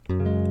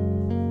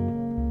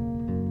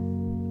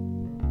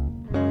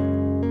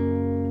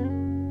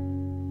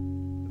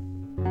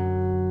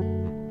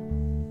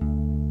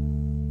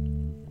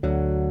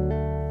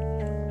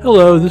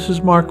Hello, this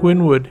is Mark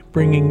Winwood,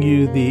 bringing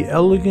you The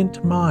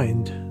Elegant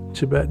Mind,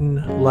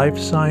 Tibetan life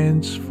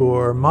science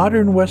for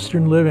modern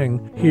Western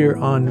living, here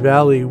on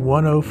Valley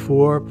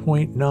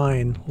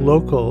 104.9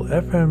 local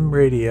FM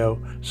radio,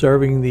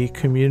 serving the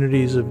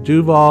communities of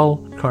Duval,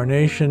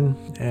 Carnation,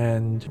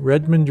 and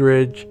Redmond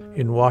Ridge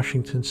in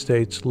Washington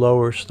State's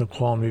lower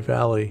Snoqualmie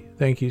Valley.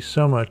 Thank you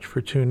so much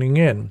for tuning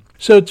in.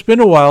 So it's been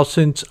a while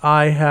since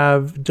I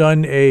have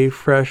done a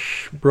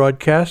fresh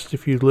broadcast.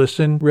 If you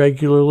listen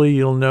regularly,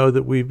 you'll know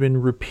that we've been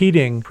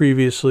repeating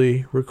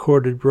previously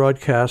recorded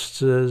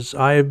broadcasts as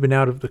I have been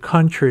out of the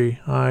country.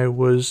 I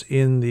was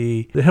in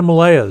the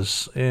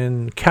Himalayas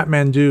in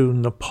Kathmandu,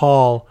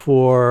 Nepal,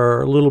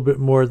 for a little bit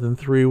more than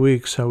 3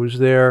 weeks. I was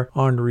there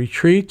on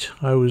retreat.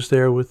 I was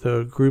there with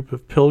a group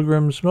of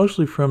pilgrims,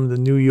 mostly from the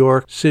New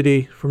York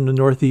City, from the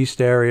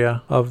northeast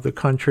area of the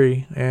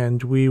country,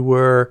 and we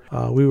were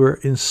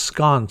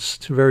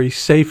ensconced very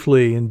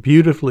safely and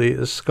beautifully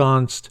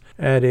ensconced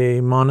at a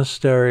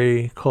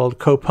monastery called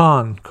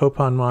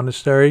Kopan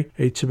Monastery,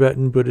 a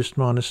Tibetan Buddhist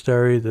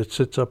monastery that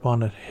sits up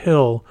on a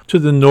hill to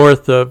the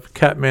north of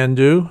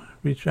Kathmandu,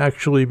 which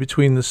actually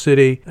between the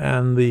city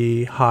and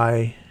the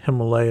high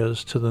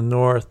Himalayas to the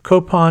north.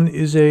 Kopan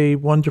is a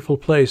wonderful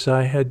place.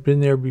 I had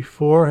been there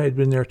before. I had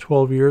been there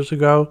 12 years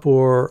ago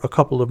for a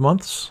couple of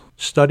months,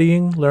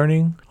 studying,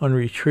 learning on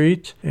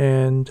retreat,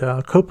 and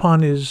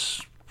Kopan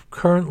is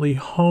currently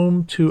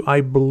home to,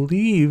 I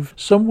believe,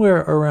 somewhere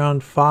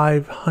around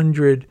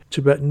 500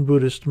 Tibetan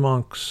Buddhist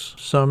monks.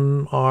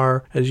 Some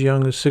are as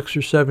young as 6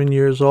 or 7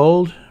 years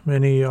old.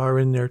 Many are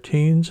in their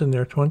teens and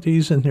their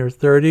 20s and their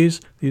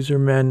 30s. These are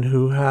men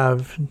who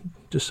have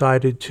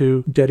decided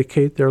to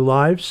dedicate their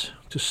lives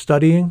to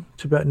studying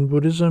Tibetan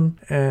Buddhism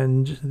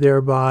and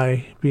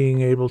thereby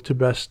being able to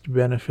best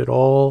benefit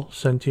all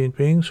sentient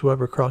beings who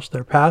ever cross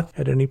their path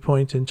at any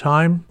point in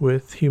time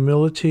with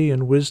humility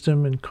and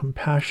wisdom and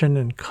compassion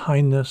and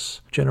kindness,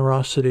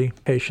 generosity,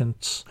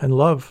 patience, and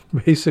love,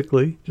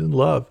 basically,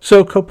 love.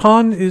 So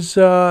Kopan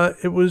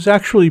it was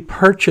actually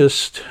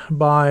purchased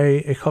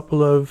by a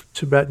couple of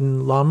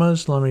Tibetan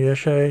lamas, Lama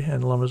Yeshe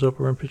and Lama Zopa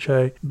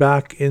Rinpoche,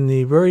 back in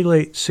the very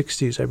late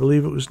 60s. I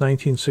believe it was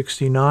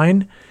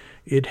 1969.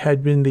 It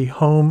had been the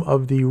home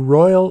of the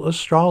royal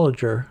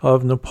astrologer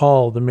of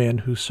Nepal, the man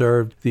who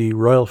served the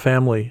royal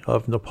family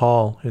of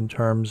Nepal in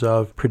terms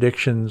of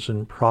predictions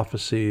and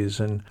prophecies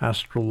and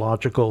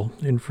astrological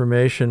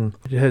information.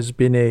 It has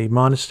been a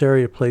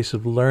monastery, a place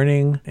of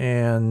learning,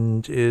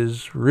 and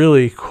is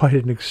really quite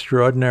an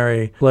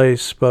extraordinary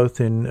place,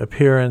 both in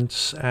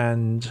appearance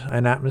and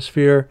an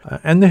atmosphere,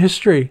 and the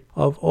history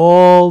of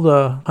all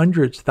the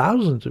hundreds,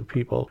 thousands of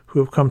people who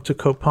have come to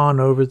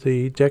Kopan over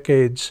the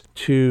decades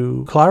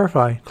to clarify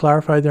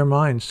their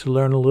minds, to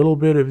learn a little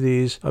bit of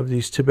these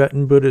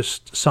Tibetan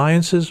Buddhist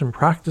sciences and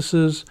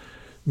practices,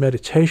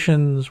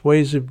 meditations,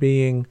 ways of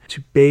being,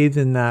 to bathe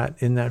in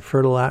that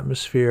fertile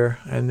atmosphere,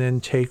 and then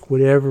take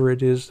whatever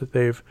it is that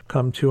they've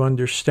come to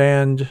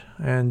understand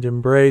and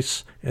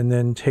embrace, and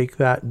then take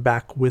that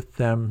back with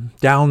them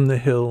down the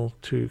hill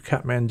to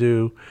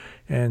Kathmandu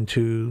and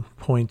to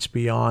points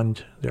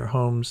beyond their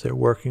homes, their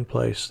working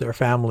place, their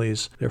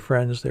families, their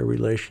friends, their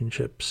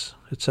relationships,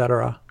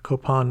 etc.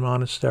 Kopan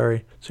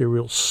Monastery is a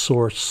real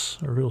source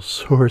of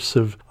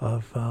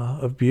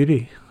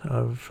beauty,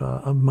 of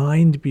a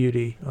mind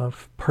beauty,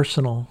 of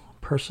personal,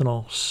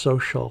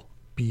 social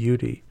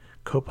beauty.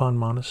 Kopan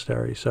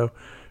Monastery. So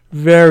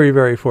very,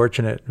 very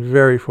fortunate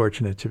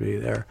to be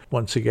there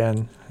once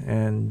again.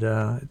 And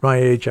at my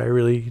age, I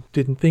really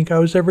didn't think I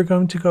was ever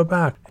going to go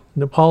back.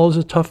 Nepal is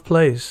a tough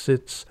place.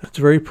 It's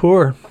very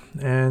poor.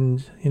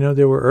 And,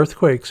 there were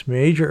earthquakes,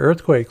 major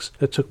earthquakes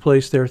that took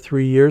place there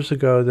 3 years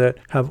ago that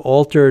have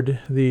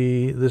altered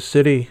the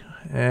city.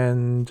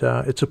 And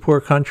it's a poor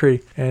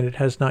country, and it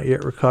has not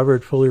yet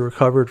fully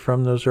recovered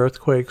from those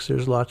earthquakes.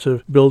 There's lots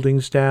of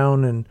buildings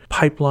down and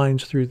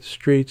pipelines through the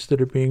streets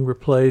that are being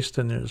replaced,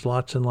 and there's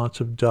lots and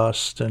lots of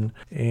dust. And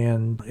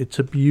there's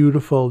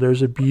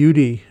a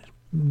beauty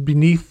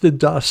beneath the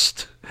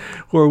dust,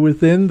 or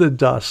within the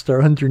dust,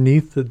 or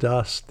underneath the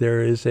dust.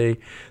 There's an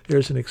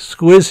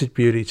exquisite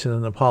beauty to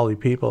the Nepali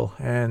people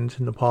and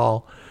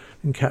Nepal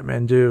and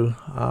Kathmandu.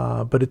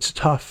 But it's a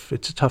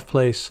tough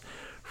place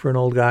for an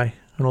old guy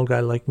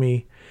like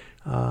me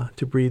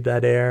to breathe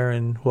that air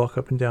and walk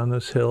up and down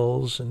those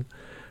hills.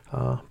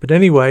 But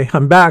anyway,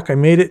 I'm back. I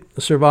made it,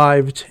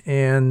 survived,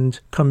 and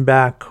come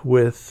back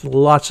with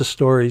lots of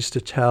stories to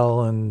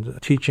tell and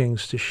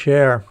teachings to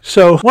share.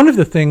 So one of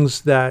the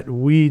things that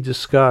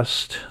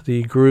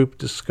the group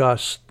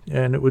discussed,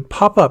 and it would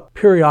pop up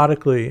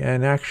periodically,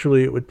 and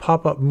actually it would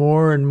pop up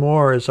more and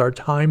more as our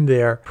time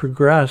there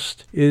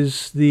progressed,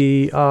 is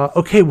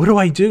okay, what do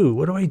I do?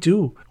 What do I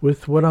do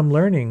with what I'm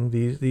learning,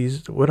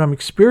 what I'm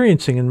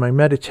experiencing in my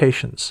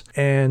meditations?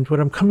 And what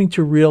I'm coming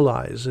to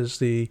realize is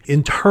the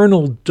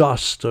internal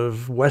dust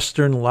of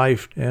Western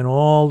life and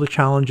all the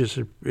challenges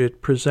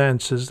it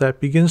presents, as that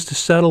begins to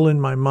settle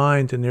in my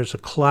mind, and there's a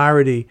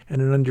clarity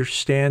and an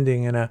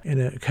understanding and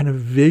a kind of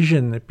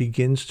vision that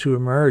begins to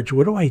emerge.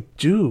 What do I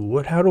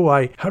do? How do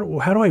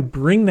how do I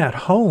bring that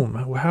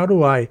home? How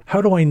do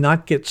I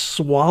not get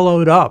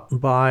swallowed up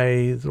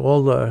by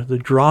all the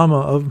drama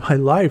of my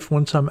life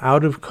once I'm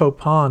out of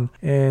Copan?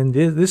 And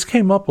this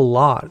came up a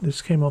lot.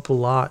 This came up a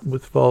lot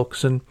with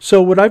folks. And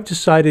so what I've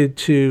decided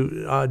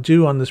to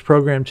do on this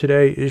program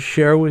today is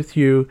share with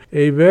you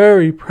a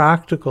very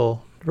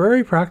practical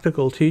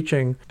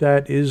teaching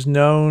that is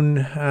known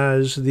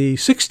as the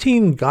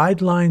 16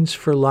 Guidelines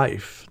for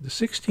Life. The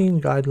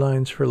 16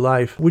 Guidelines for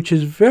Life, which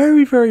is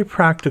very, very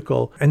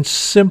practical and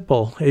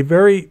simple. A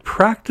very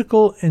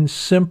practical and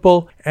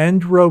simple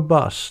and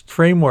robust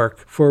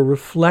framework for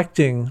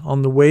reflecting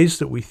on the ways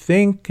that we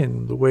think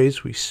and the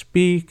ways we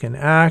speak and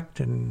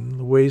act and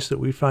the ways that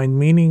we find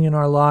meaning in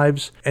our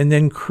lives, and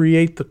then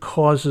create the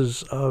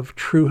causes of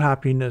true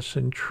happiness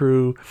and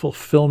true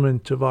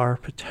fulfillment of our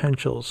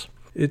potentials.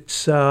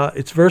 It's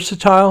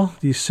versatile,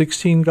 these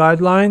 16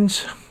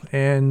 guidelines,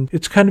 and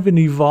it's kind of an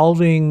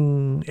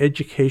evolving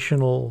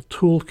educational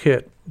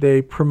toolkit.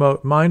 They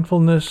promote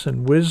mindfulness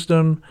and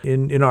wisdom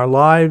in our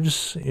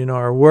lives, in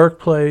our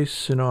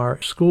workplace, in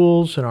our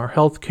schools, in our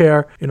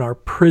healthcare, in our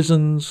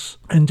prisons,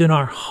 and in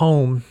our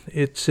home.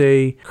 It's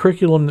a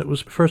curriculum that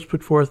was first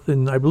put forth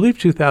in, I believe,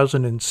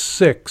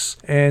 2006,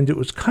 and it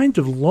was kind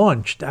of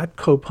launched at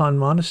Copan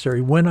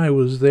Monastery when I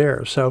was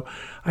there. So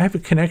I have a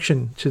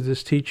connection to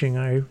this teaching.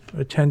 I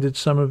attended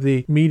some of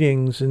the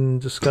meetings and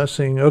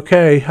discussing,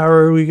 okay, what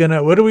are we going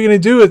to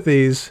do with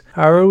these?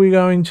 How are we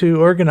going to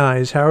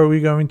organize? How are we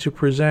going to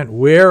present?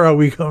 Where are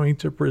we going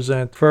to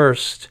present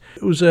first?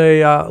 It was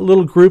a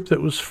little group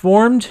that was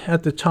formed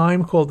at the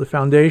time called the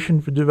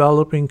Foundation for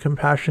Developing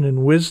Compassion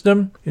and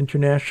Wisdom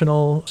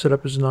International, set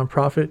up as a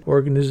nonprofit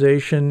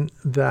organization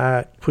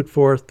that put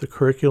forth the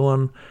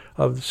curriculum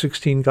of the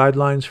 16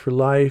 Guidelines for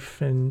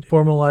Life and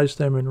formalized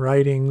them in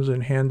writings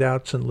and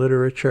handouts and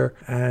literature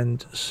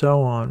and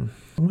so on.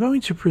 I'm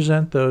going to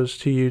present those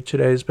to you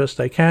today as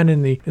best I can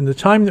in the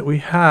time that we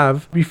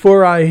have.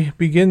 Before I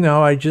begin,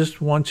 though, I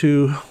just want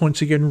to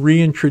once again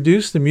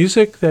reintroduce the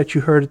music that you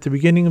heard at the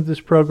beginning of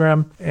this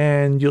program,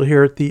 and you'll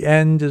hear at the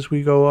end as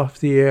we go off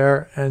the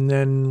air, and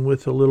then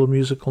with a little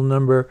musical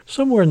number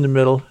somewhere in the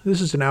middle. This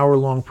is an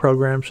hour-long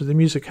program, so the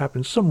music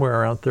happens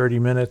somewhere around 30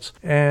 minutes.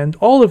 And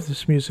all of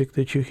this music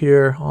that you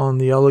hear on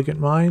The Elegant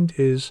Mind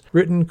is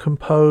written,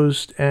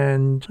 composed,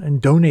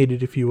 and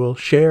donated, if you will,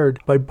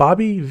 shared by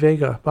Bobby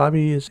Vega.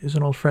 Bobby is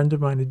an old friend of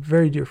mine, a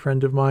very dear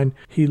friend of mine.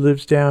 He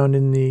lives down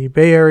in the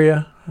Bay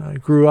Area.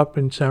 Grew up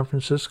in San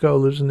Francisco,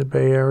 lives in the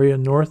Bay Area,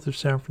 north of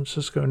San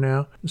Francisco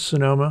now, in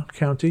Sonoma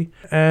County.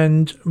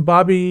 And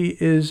Bobby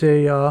is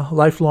a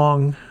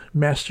lifelong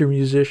master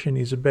musician.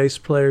 He's a bass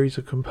player, he's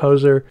a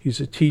composer, he's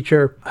a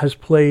teacher, has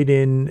played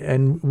in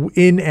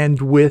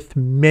and with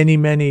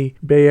many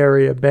Bay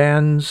Area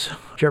bands,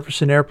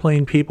 Jefferson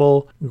Airplane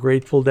people,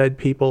 Grateful Dead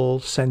people,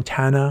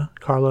 Santana,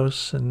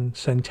 Carlos and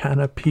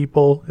Santana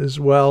people as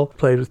well.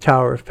 Played with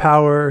Tower of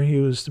Power.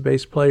 He was the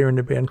bass player in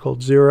a band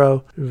called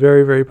Zero, a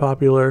very, very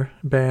popular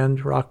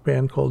band, rock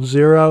band called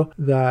Zero,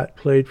 that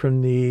played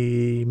from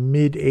the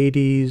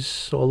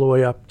mid-'80s all the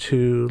way up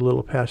to a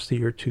little past the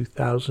year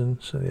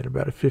 2000. So they had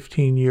about a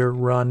 15-year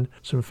run,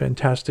 some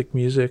fantastic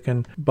music.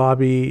 And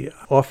Bobby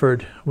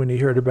offered, when he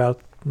heard about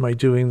my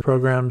doing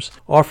programs,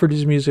 offered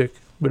his music.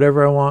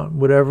 Whatever I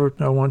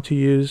want to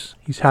use,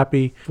 he's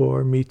happy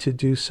for me to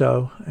do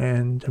so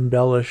and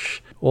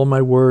embellish all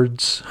my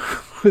words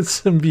with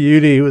some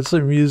beauty, with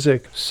some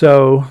music.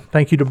 So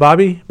thank you to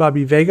Bobby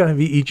Vega,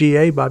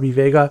 V-E-G-A, Bobby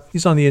Vega.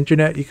 He's on the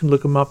internet. You can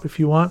look him up if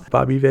you want.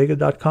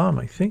 BobbyVega.com,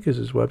 I think, is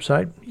his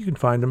website. You can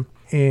find him.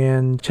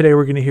 And today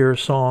we're going to hear a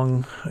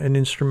song, an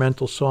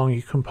instrumental song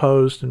he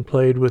composed and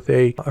played with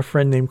a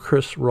friend named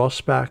Chris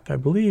Rossback, I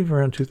believe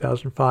around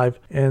 2005.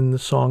 And the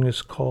song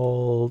is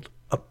called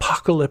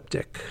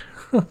Apocalyptic.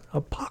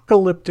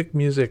 Apocalyptic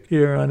music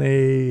here on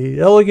a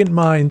Elegant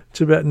Mind,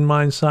 Tibetan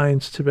Mind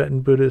Science, Tibetan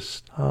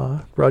Buddhist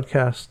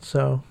broadcast.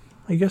 So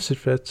I guess it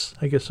fits.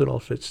 I guess it all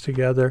fits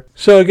together.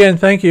 So again,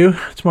 thank you.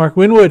 It's Mark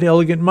Winwood,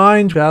 Elegant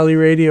Mind, Valley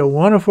Radio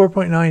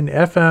 104.9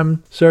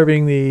 FM,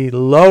 serving the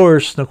lower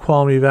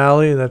Snoqualmie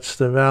Valley. That's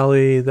the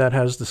valley that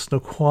has the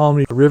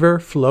Snoqualmie River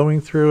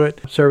flowing through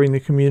it, serving the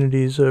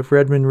communities of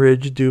Redmond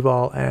Ridge,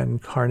 Duval,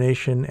 and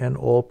Carnation, and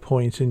all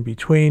points in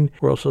between.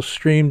 We're also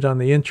streamed on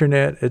the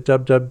internet at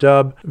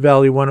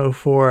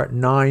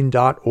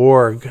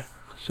www.valley1049.org.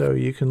 So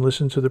you can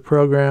listen to the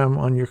program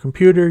on your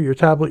computer, your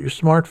tablet, your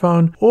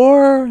smartphone,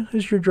 or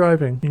as you're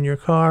driving in your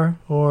car,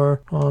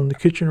 or on the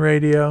kitchen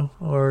radio,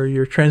 or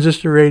your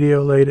transistor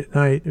radio late at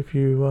night if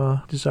you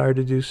desire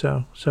to do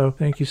so. So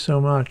thank you so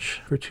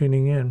much for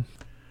tuning in.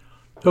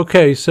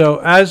 Okay,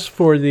 so as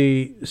for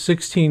the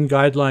 16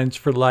 Guidelines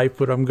for Life,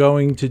 what I'm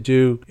going to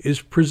do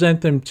is present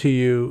them to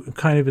you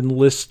kind of in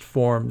list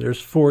form. There's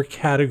 4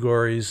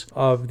 categories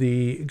of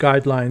the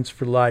Guidelines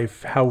for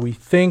Life: how we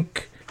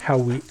think, how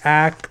we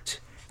act,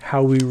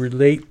 how we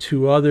relate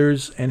to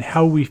others, and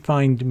how we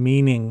find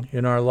meaning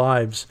in our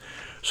lives.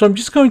 So I'm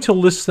just going to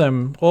list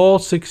them, all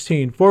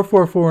 16, 4,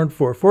 4, 4, and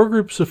 4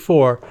 groups of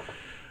 4,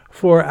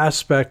 four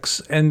aspects,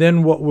 and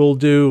then what we'll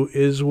do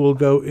is we'll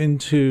go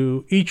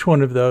into each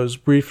one of those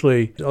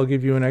briefly. I'll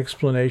give you an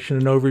explanation,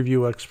 an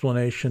overview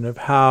explanation of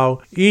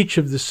how each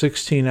of the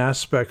 16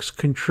 aspects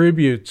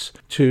contributes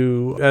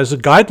to, as a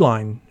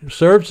guideline,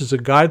 serves as a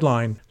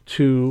guideline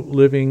to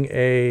living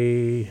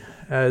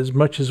as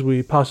much as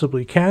we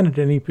possibly can at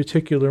any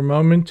particular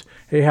moment,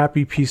 a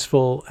happy,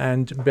 peaceful,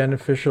 and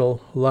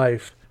beneficial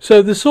life.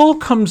 So this all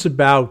comes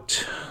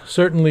about,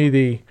 certainly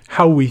the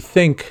how we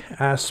think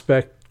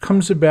aspect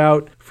comes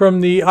about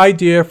from the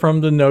idea,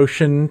 from the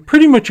notion,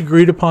 pretty much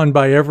agreed upon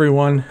by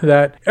everyone,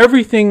 that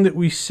everything that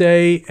we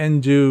say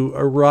and do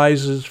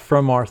arises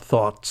from our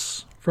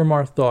thoughts. From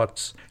our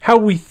thoughts. How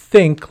we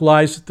think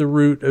lies at the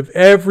root of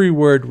every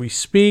word we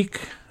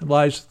speak,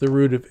 lies at the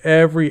root of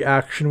every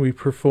action we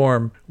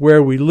perform,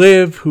 where we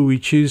live, who we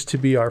choose to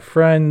be our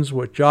friends,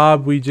 what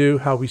job we do,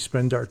 how we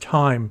spend our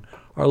time.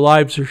 Our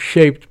lives are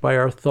shaped by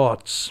our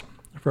thoughts,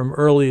 from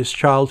earliest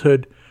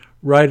childhood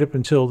right up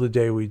until the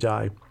day we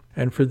die.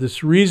 And for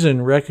this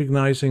reason,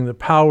 recognizing the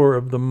power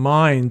of the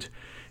mind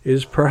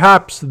is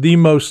perhaps the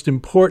most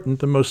important,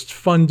 the most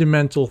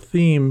fundamental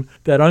theme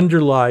that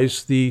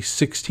underlies the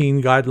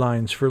 16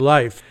 guidelines for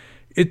life.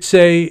 It's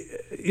a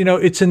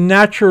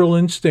natural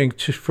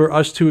instinct for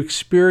us to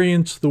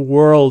experience the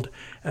world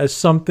as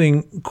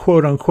something,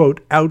 quote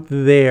unquote, out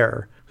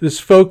there. This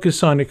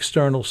focus on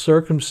external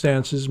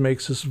circumstances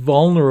makes us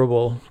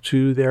vulnerable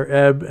to their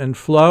ebb and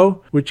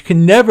flow, which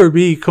can never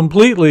be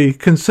completely,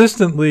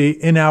 consistently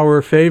in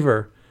our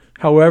favor.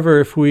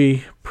 However, if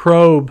we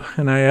probe,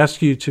 and I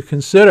ask you to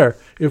consider,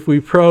 if we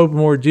probe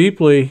more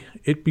deeply,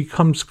 it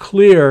becomes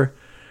clear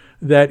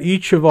that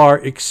each of our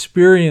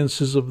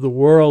experiences of the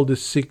world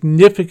is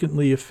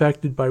significantly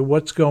affected by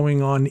what's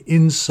going on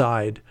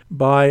inside,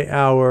 by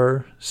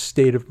our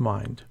state of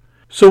mind.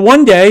 So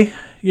one day,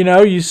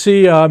 you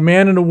see a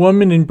man and a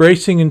woman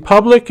embracing in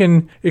public,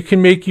 and it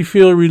can make you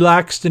feel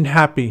relaxed and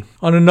happy.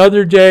 On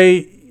another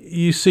day,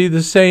 you see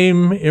the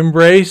same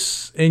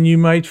embrace, and you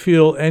might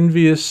feel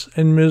envious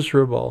and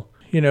miserable.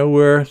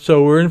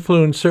 We're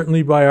influenced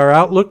certainly by our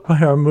outlook, by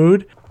our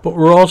mood, but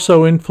we're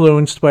also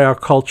influenced by our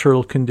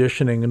cultural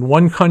conditioning. In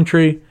one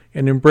country,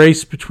 an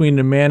embrace between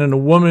a man and a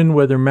woman,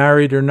 whether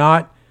married or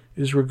not,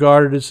 is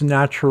regarded as a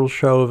natural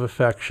show of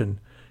affection.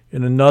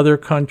 In another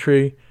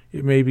country,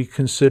 it may be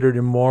considered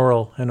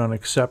immoral and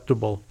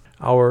unacceptable.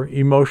 Our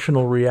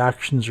emotional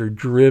reactions are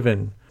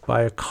driven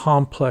by a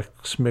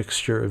complex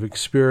mixture of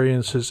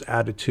experiences,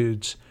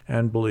 attitudes,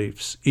 and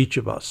beliefs, each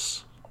of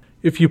us.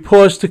 If you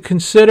pause to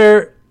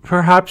consider,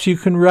 perhaps you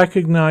can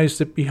recognize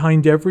that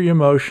behind every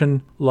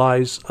emotion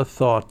lies a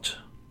thought.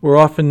 We're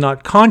often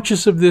not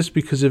conscious of this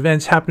because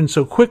events happen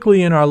so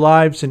quickly in our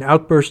lives. An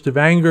outburst of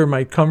anger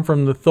might come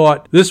from the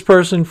thought, this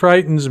person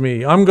frightens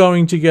me, I'm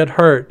going to get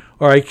hurt,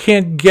 or I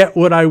can't get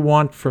what I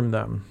want from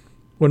them.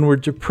 When we're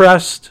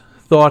depressed,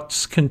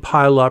 thoughts can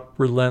pile up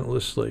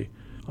relentlessly.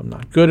 I'm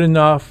not good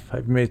enough,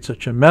 I've made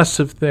such a mess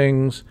of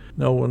things,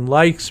 no one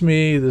likes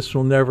me, this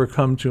will never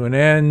come to an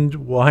end,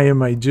 why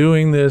am I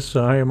doing this,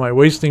 why am I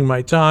wasting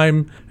my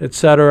time,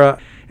 etc.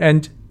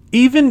 And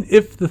even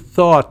if the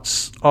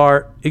thoughts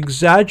are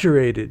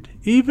exaggerated,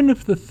 even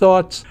if the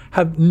thoughts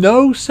have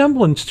no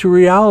semblance to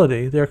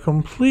reality, they're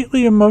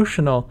completely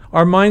emotional,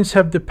 our minds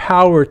have the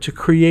power to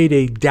create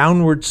a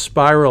downward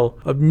spiral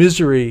of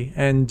misery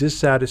and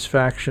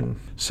dissatisfaction.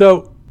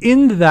 So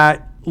in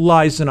that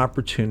lies an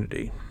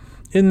opportunity.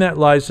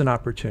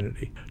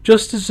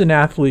 Just as an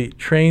athlete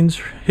trains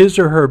his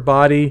or her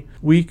body,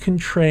 we can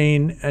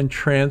train and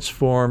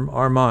transform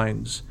our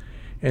minds.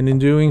 And in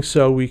doing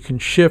so, we can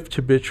shift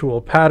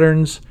habitual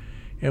patterns,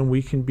 and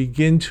we can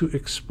begin to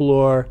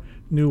explore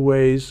new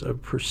ways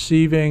of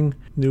perceiving,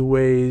 new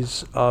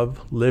ways of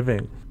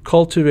living,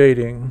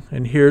 cultivating.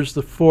 And here's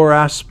the four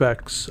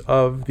aspects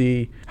of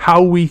the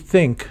how we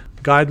think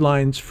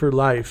guidelines for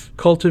life: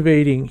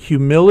 cultivating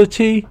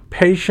humility,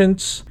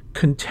 patience,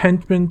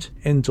 contentment,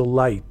 and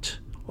delight.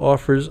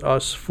 Offers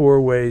us four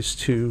ways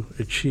to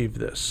achieve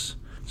this.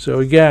 So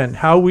again,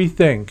 how we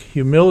think: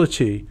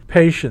 humility,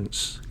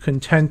 patience,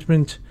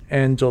 contentment,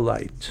 and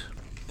delight.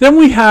 Then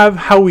we have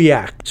how we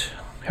act.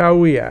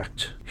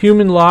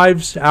 Human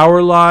lives,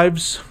 our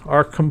lives,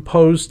 are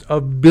composed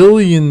of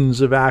billions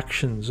of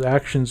actions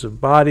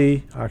of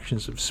body,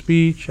 actions of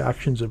speech,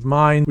 actions of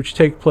mind, which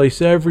take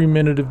place every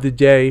minute of the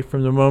day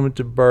from the moment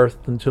of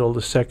birth until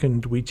the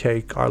second we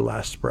take our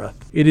last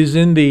breath. It is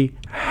in the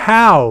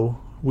how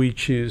we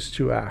choose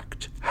to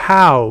act.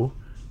 How,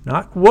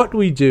 not what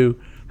we do,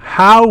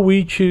 how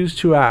we choose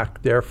to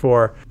act,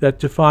 therefore, that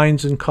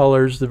defines and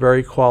colors the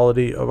very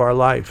quality of our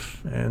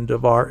life and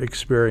of our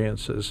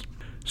experiences.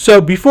 So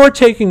before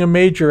taking a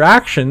major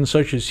action,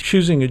 such as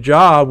choosing a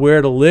job,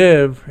 where to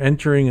live,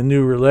 entering a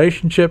new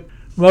relationship,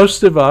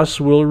 most of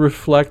us will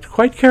reflect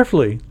quite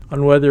carefully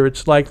on whether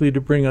it's likely to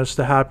bring us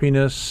to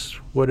happiness,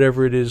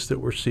 whatever it is that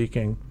we're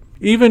seeking.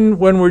 Even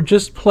when we're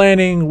just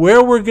planning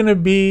where we're going to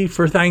be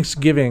for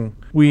Thanksgiving,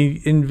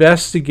 we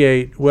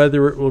investigate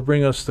whether it will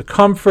bring us the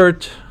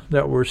comfort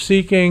that we're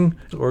seeking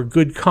or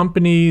good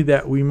company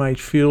that we might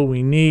feel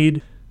we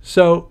need.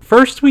 So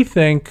first we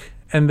think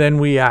and then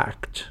we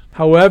act.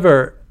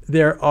 However,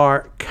 there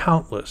are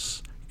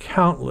countless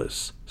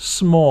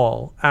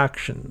small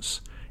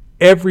actions,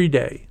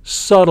 everyday,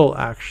 subtle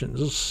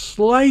actions,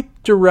 slight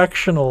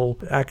directional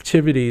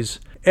activities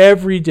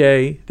every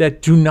day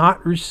that do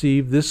not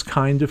receive this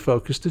kind of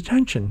focused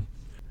attention.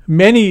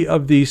 Many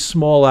of these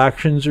small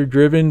actions are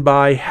driven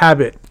by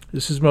habit.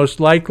 This is most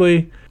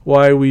likely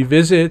why we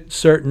visit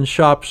certain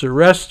shops or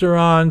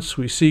restaurants,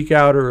 we seek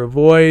out or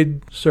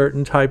avoid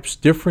different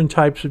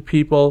types of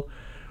people,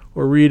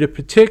 or read a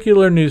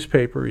particular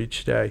newspaper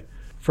each day.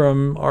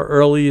 From our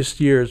earliest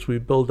years, we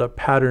build up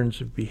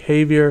patterns of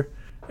behavior,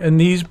 and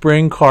these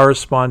bring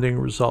corresponding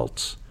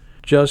results.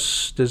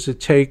 Just as it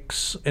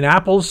takes an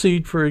apple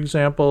seed, for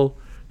example,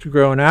 to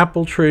grow an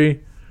apple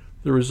tree,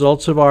 the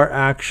results of our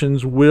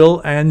actions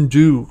will and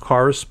do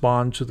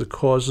correspond to the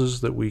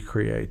causes that we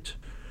create.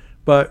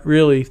 But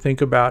really think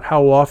about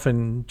how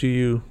often do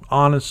you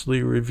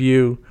honestly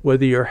review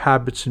whether your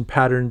habits and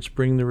patterns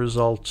bring the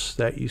results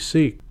that you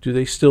seek? Do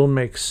they still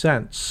make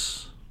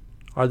sense?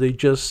 Are they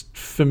just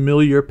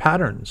familiar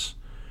patterns?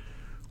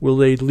 Will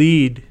they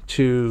lead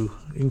to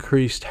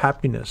increased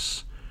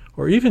happiness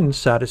or even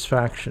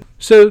satisfaction?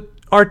 So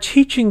our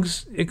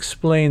teachings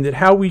explain that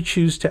how we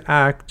choose to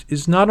act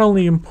is not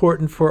only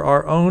important for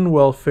our own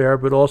welfare,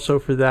 but also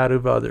for that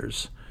of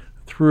others.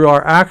 Through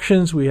our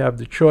actions, we have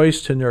the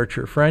choice to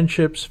nurture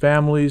friendships,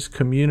 families,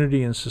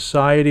 community, and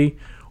society,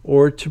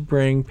 or to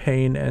bring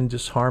pain and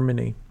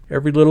disharmony.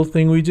 Every little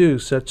thing we do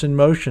sets in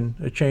motion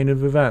a chain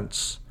of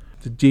events.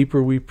 The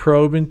deeper we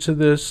probe into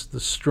this,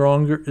 the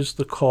stronger is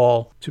the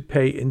call to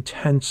pay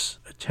intense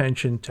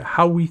attention to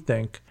how we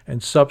think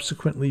and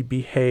subsequently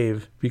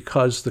behave,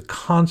 because the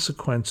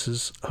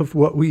consequences of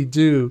what we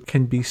do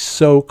can be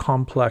so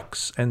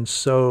complex and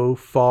so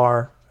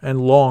far and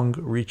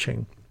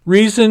long-reaching.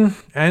 Reason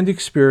and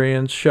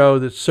experience show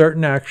that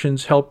certain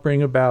actions help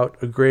bring about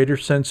a greater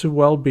sense of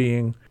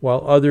well-being,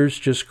 while others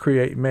just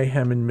create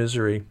mayhem and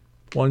misery.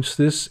 Once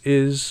this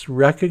is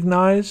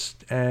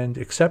recognized and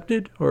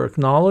accepted or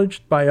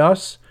acknowledged by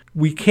us,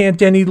 we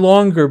can't any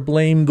longer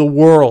blame the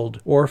world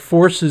or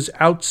forces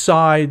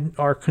outside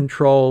our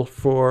control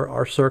for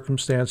our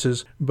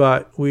circumstances,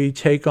 but we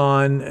take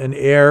on an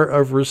air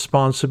of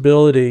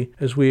responsibility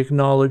as we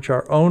acknowledge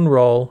our own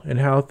role in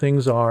how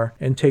things are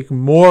and take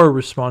more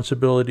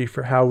responsibility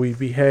for how we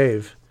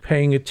behave,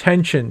 paying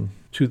attention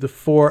to the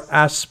 4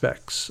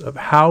 aspects of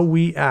how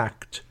we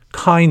act: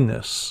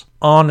 kindness,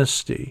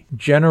 honesty,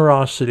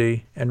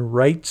 generosity, and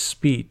right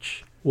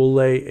speech will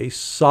lay a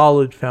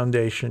solid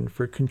foundation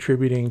for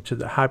contributing to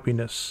the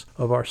happiness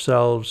of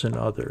ourselves and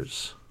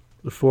others.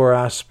 The 4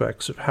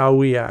 aspects of how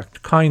we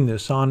act: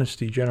 kindness,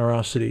 honesty,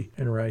 generosity,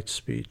 and right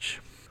speech.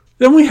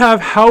 Then we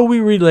have how we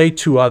relate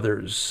to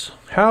others.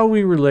 How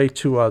we relate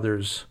to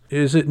others.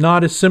 Is it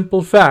not a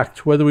simple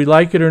fact, whether we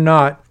like it or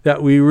not,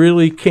 that we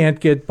really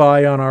can't get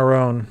by on our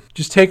own?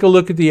 Just take a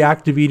look at the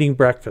act of eating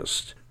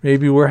breakfast.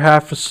 Maybe we're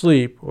half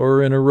asleep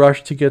or in a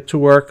rush to get to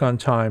work on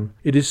time.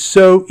 It is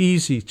so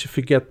easy to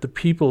forget the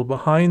people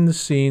behind the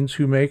scenes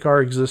who make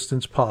our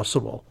existence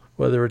possible.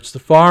 Whether it's the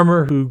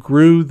farmer who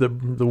grew the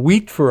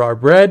wheat for our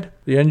bread,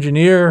 the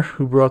engineer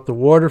who brought the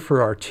water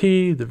for our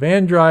tea, the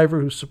van driver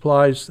who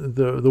supplies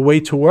the way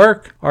to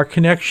work, our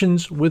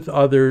connections with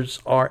others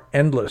are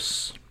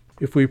endless.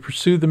 If we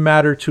pursue the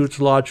matter to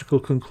its logical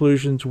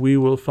conclusions, we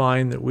will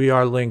find that we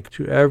are linked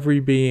to every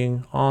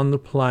being on the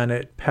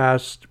planet,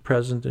 past,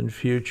 present, and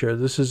future.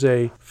 This is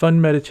a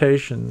fun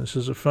meditation. This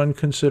is a fun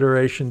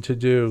consideration to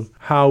do,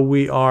 how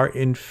we are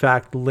in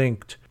fact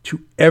linked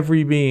to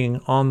every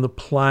being on the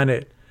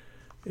planet,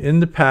 in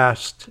the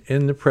past,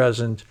 in the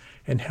present,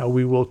 and how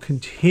we will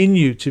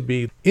continue to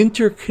be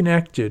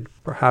interconnected,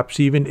 perhaps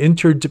even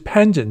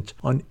interdependent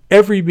on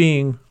every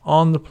being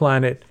on the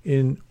planet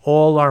in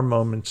all our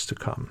moments to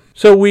come.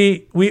 So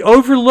we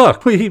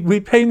overlook, we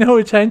pay no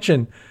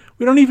attention.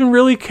 We don't even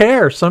really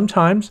care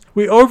sometimes.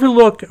 We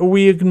overlook or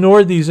we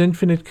ignore these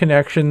infinite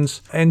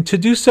connections, and to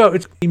do so,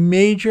 it's a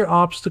major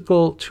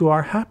obstacle to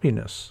our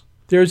happiness.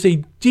 There's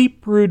a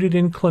deep-rooted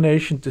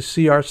inclination to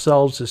see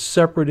ourselves as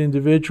separate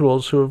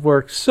individuals who have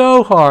worked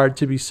so hard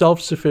to be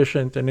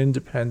self-sufficient and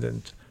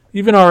independent.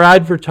 Even our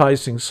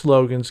advertising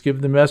slogans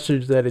give the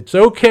message that it's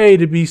okay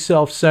to be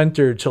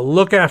self-centered, to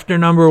look after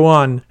number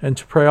one, and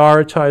to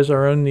prioritize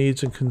our own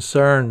needs and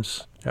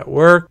concerns. At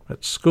work,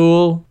 at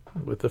school,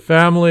 with the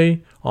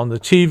family, on the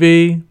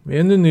TV,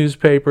 in the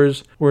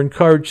newspapers, we're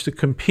encouraged to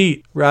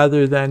compete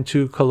rather than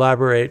to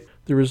collaborate.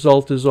 The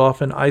result is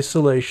often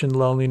isolation,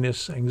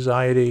 loneliness,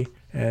 anxiety,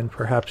 and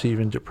perhaps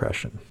even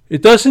depression.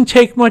 It doesn't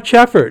take much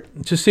effort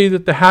to see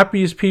that the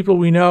happiest people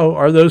we know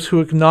are those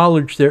who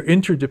acknowledge their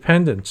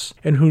interdependence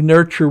and who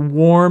nurture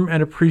warm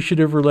and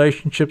appreciative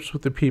relationships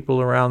with the people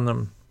around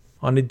them.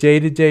 On a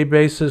day-to-day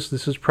basis,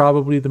 this is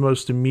probably the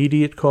most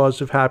immediate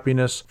cause of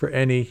happiness for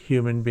any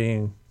human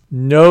being.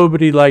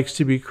 Nobody likes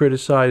to be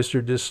criticized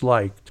or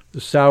disliked.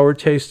 The sour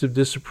taste of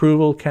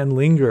disapproval can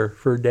linger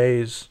for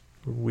days,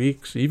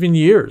 weeks, even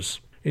years.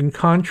 In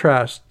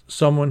contrast,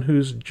 someone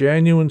who's a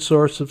genuine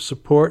source of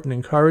support and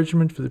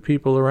encouragement for the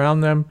people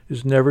around them,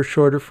 is never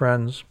short of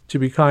friends. To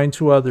be kind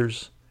to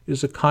others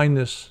is a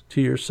kindness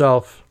to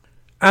yourself.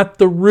 At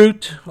the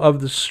root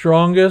of the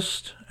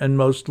strongest and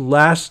most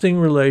lasting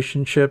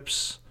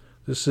relationships,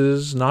 this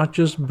is not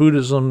just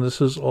Buddhism,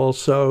 this is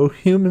also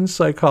human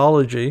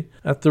psychology.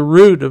 At the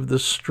root of the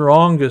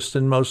strongest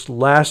and most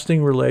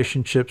lasting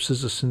relationships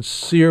is a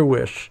sincere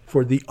wish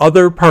for the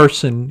other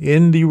person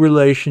in the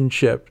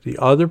relationship, the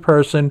other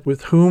person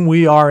with whom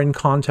we are in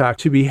contact,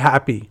 to be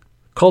happy.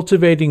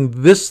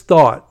 Cultivating this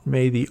thought,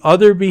 may the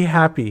other be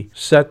happy,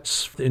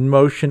 sets in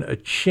motion a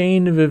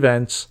chain of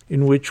events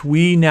in which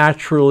we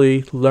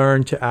naturally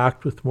learn to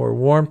act with more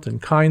warmth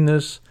and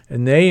kindness,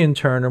 and they in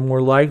turn are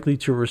more likely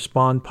to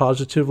respond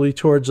positively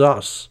towards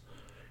us.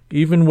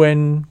 Even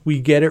when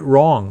we get it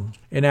wrong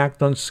and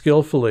act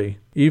unskillfully,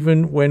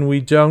 even when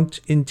we don't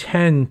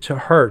intend to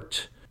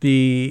hurt,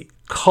 the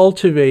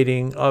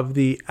cultivating of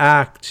the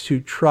act to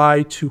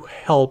try to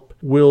help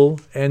will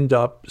end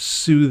up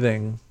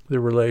soothing the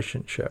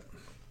relationship.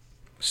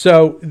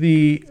 So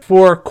the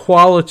 4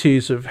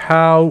 qualities of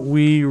how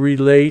we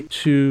relate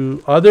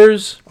to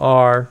others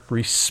are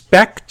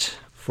respect,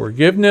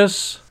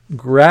 forgiveness,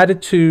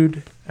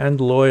 gratitude, and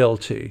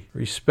loyalty.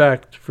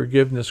 Respect,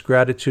 forgiveness,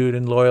 gratitude,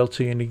 and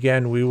loyalty. And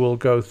again, we will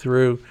go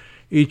through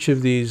each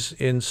of these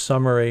in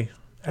summary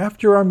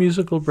after our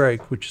musical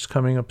break, which is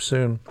coming up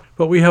soon.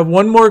 But we have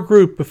one more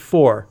group of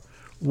 4.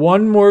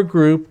 One more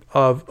group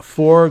of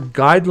 4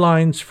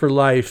 guidelines for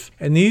life,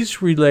 and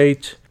these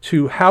relate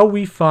to how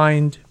we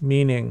find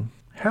meaning.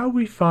 How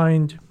we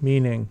find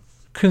meaning.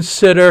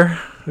 Consider,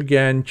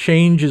 again,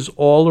 change is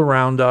all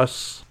around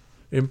us.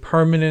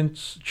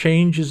 Impermanence,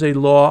 change is a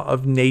law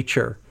of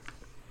nature.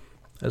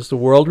 As the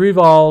world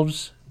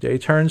revolves, day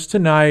turns to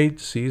night,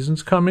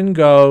 seasons come and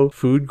go,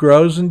 food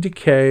grows and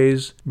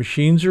decays,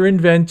 machines are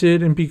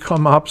invented and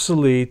become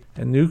obsolete,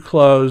 and new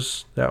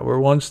clothes that were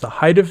once the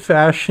height of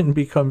fashion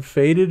become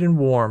faded and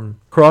worn.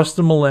 Across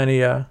the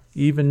millennia,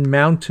 even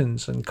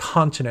mountains and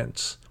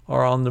continents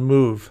are on the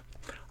move.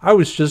 I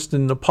was just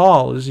in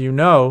Nepal, as you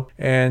know,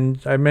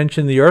 and I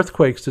mentioned the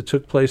earthquakes that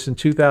took place in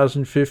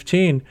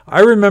 2015. I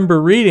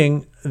remember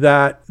reading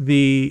that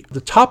the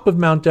top of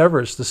Mount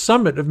Everest, the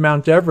summit of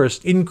Mount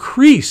Everest,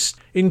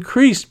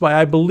 increased by,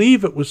 I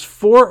believe it was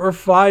 4 or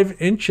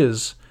 5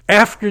 inches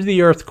after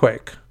the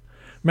earthquake.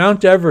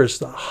 Mount Everest,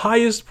 the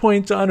highest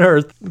point on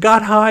Earth,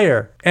 got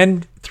higher.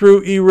 And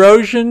through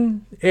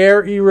erosion,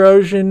 air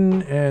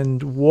erosion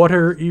and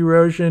water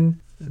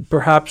erosion,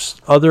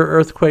 perhaps other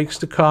earthquakes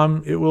to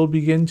come, it will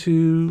begin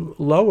to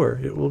lower.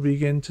 It will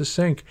begin to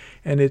sink.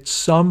 And at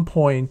some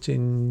point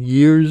in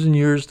years and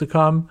years to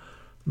come,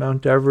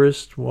 Mount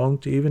Everest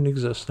won't even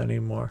exist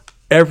anymore.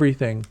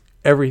 Everything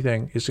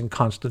is in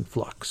constant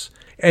flux.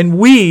 And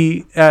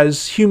we,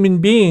 as human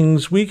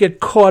beings, we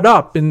get caught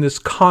up in this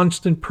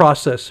constant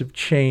process of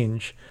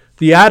change.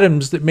 The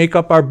atoms that make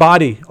up our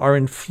body are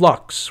in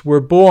flux. We're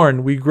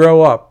born, we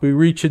grow up, we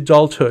reach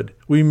adulthood,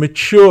 we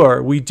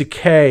mature, we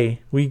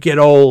decay, we get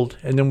old,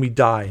 and then we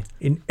die.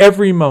 In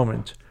every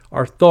moment,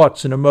 our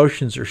thoughts and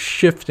emotions are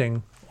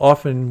shifting,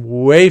 often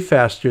way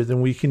faster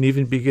than we can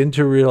even begin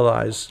to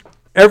realize.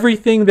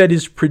 Everything that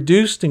is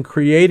produced and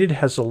created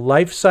has a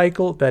life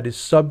cycle that is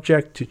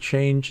subject to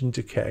change and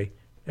decay.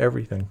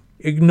 Everything.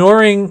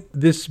 Ignoring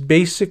this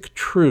basic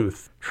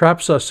truth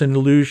traps us in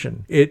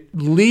illusion. It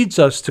leads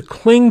us to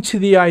cling to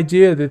the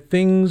idea that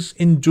things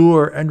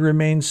endure and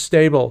remain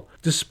stable,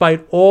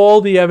 despite all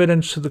the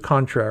evidence to the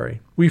contrary.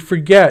 We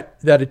forget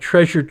that a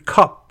treasured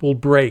cup will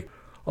break,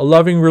 a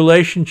loving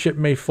relationship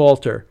may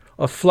falter,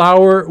 a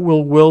flower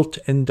will wilt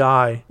and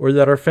die, or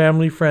that our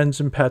family, friends,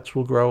 and pets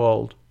will grow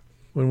old.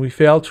 When we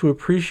fail to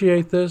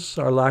appreciate this,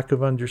 our lack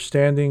of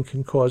understanding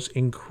can cause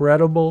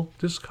incredible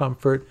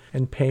discomfort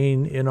and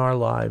pain in our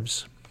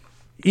lives.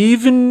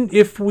 Even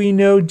if we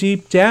know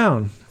deep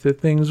down that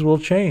things will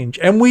change,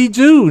 and we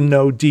do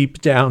know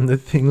deep down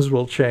that things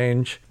will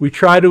change, we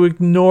try to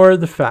ignore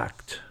the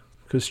fact,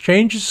 because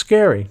change is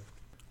scary.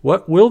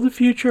 What will the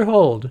future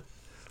hold?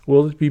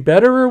 Will it be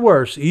better or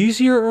worse,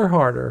 easier or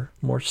harder,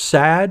 more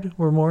sad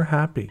or more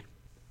happy?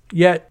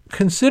 Yet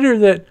consider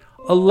that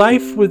a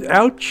life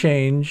without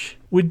change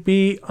would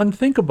be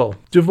unthinkable,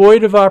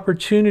 devoid of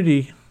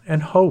opportunity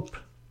and hope.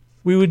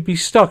 We would be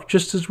stuck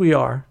just as we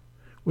are,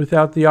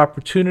 without the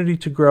opportunity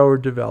to grow or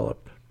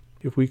develop.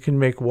 If we can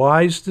make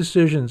wise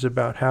decisions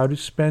about how to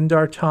spend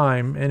our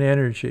time and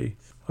energy,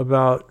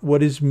 about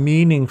what is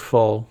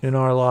meaningful in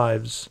our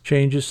lives,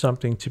 change is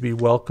something to be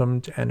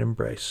welcomed and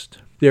embraced.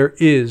 There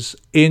is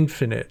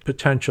infinite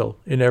potential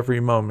in every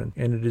moment,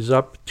 and it is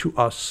up to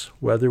us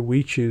whether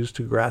we choose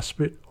to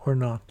grasp it or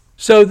not.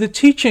 So the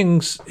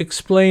teachings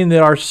explain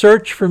that our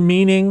search for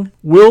meaning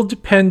will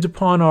depend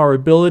upon our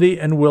ability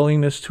and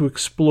willingness to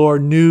explore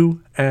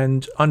new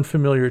and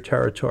unfamiliar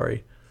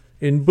territory.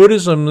 In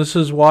Buddhism, this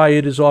is why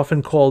it is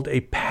often called a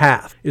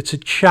path. It's a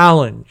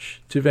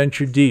challenge to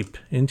venture deep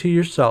into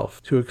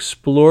yourself, to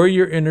explore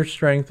your inner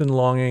strength and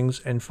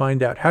longings, and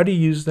find out how to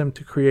use them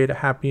to create a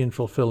happy and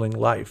fulfilling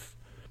life.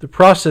 The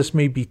process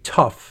may be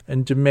tough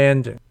and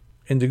demanding,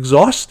 and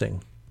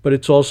exhausting, but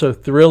it's also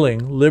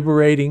thrilling,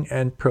 liberating,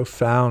 and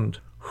profound.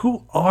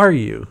 Who are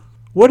you?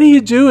 What are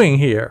you doing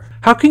here?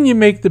 How can you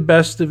make the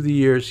best of the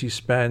years you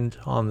spend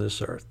on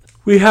this earth?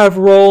 We have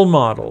role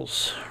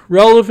models.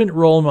 Relevant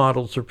role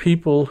models are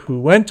people who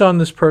went on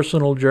this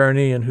personal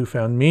journey and who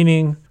found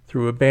meaning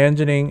through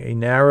abandoning a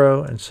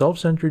narrow and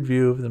self-centered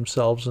view of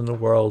themselves and the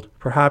world.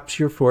 Perhaps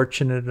you're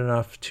fortunate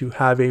enough to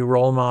have a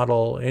role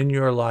model in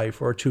your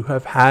life, or to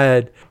have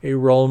had a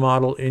role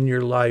model in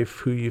your life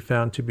who you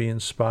found to be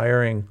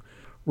inspiring.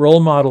 Role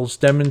models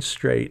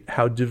demonstrate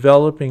how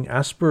developing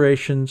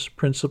aspirations,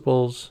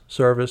 principles,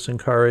 service, and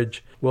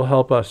courage will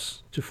help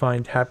us to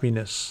find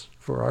happiness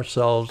for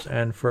ourselves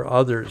and for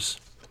others.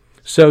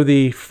 So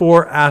the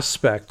 4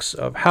 aspects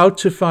of how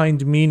to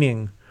find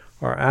meaning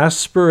are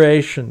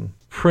aspiration,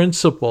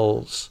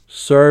 principles,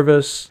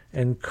 service,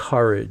 and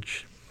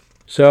courage.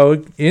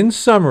 So in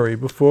summary,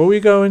 before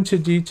we go into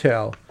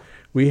detail,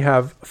 we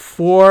have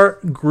 4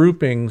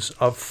 groupings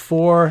of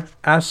 4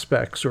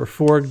 aspects or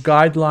 4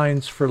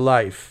 guidelines for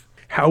life.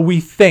 How we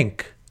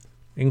think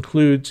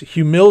includes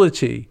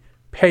humility,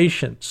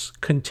 patience,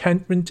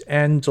 contentment,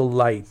 and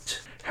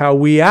delight. How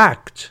we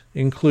act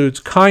includes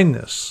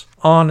kindness,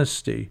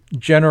 honesty,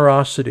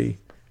 generosity,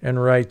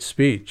 and right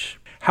speech.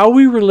 How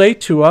we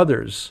relate to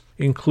others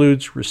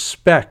includes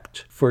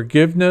respect,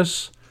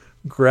 forgiveness,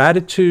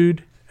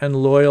 gratitude, and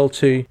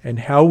loyalty. And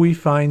how we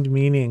find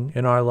meaning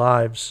in our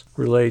lives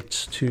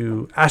relates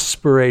to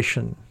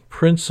aspiration,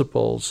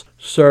 principles,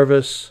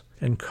 service,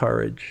 and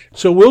courage.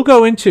 So we'll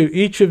go into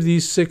each of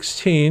these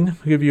 16,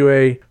 give you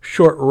a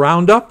short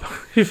roundup,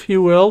 if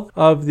you will,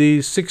 of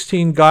these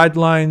 16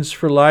 guidelines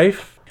for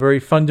life, very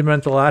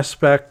fundamental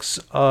aspects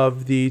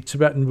of the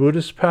Tibetan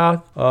Buddhist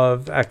path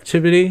of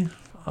activity,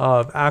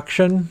 of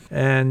action,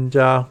 and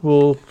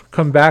we'll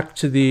come back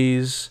to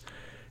these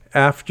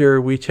after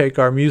we take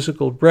our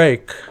musical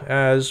break.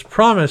 As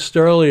promised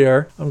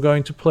earlier, I'm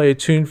going to play a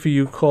tune for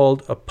you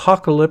called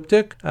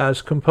Apocalyptic,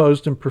 as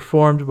composed and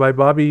performed by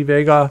Bobby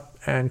Vega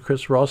and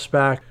Chris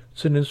Rosbach.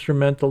 It's an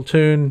instrumental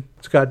tune.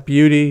 It's got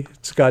beauty.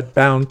 It's got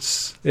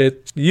bounce.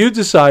 You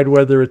decide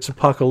whether it's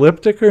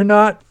apocalyptic or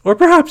not, or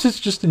perhaps it's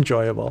just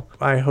enjoyable.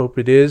 I hope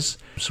it is.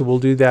 So we'll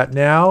do that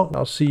now.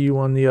 I'll see you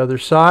on the other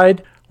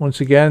side. Once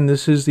again,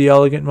 this is The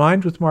Elegant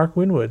Mind with Mark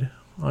Winwood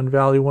on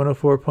Valley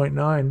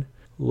 104.9,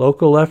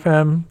 local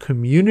FM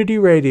community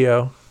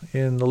radio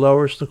in the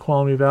lower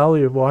Snoqualmie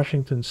Valley of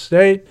Washington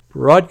State,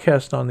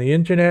 broadcast on the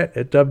internet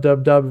at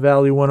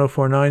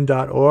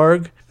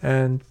www.valley1049.org,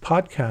 and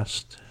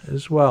podcast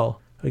as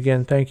well.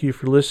 Again, thank you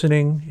for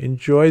listening.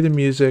 Enjoy the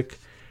music,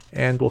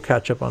 and we'll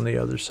catch up on the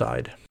other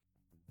side.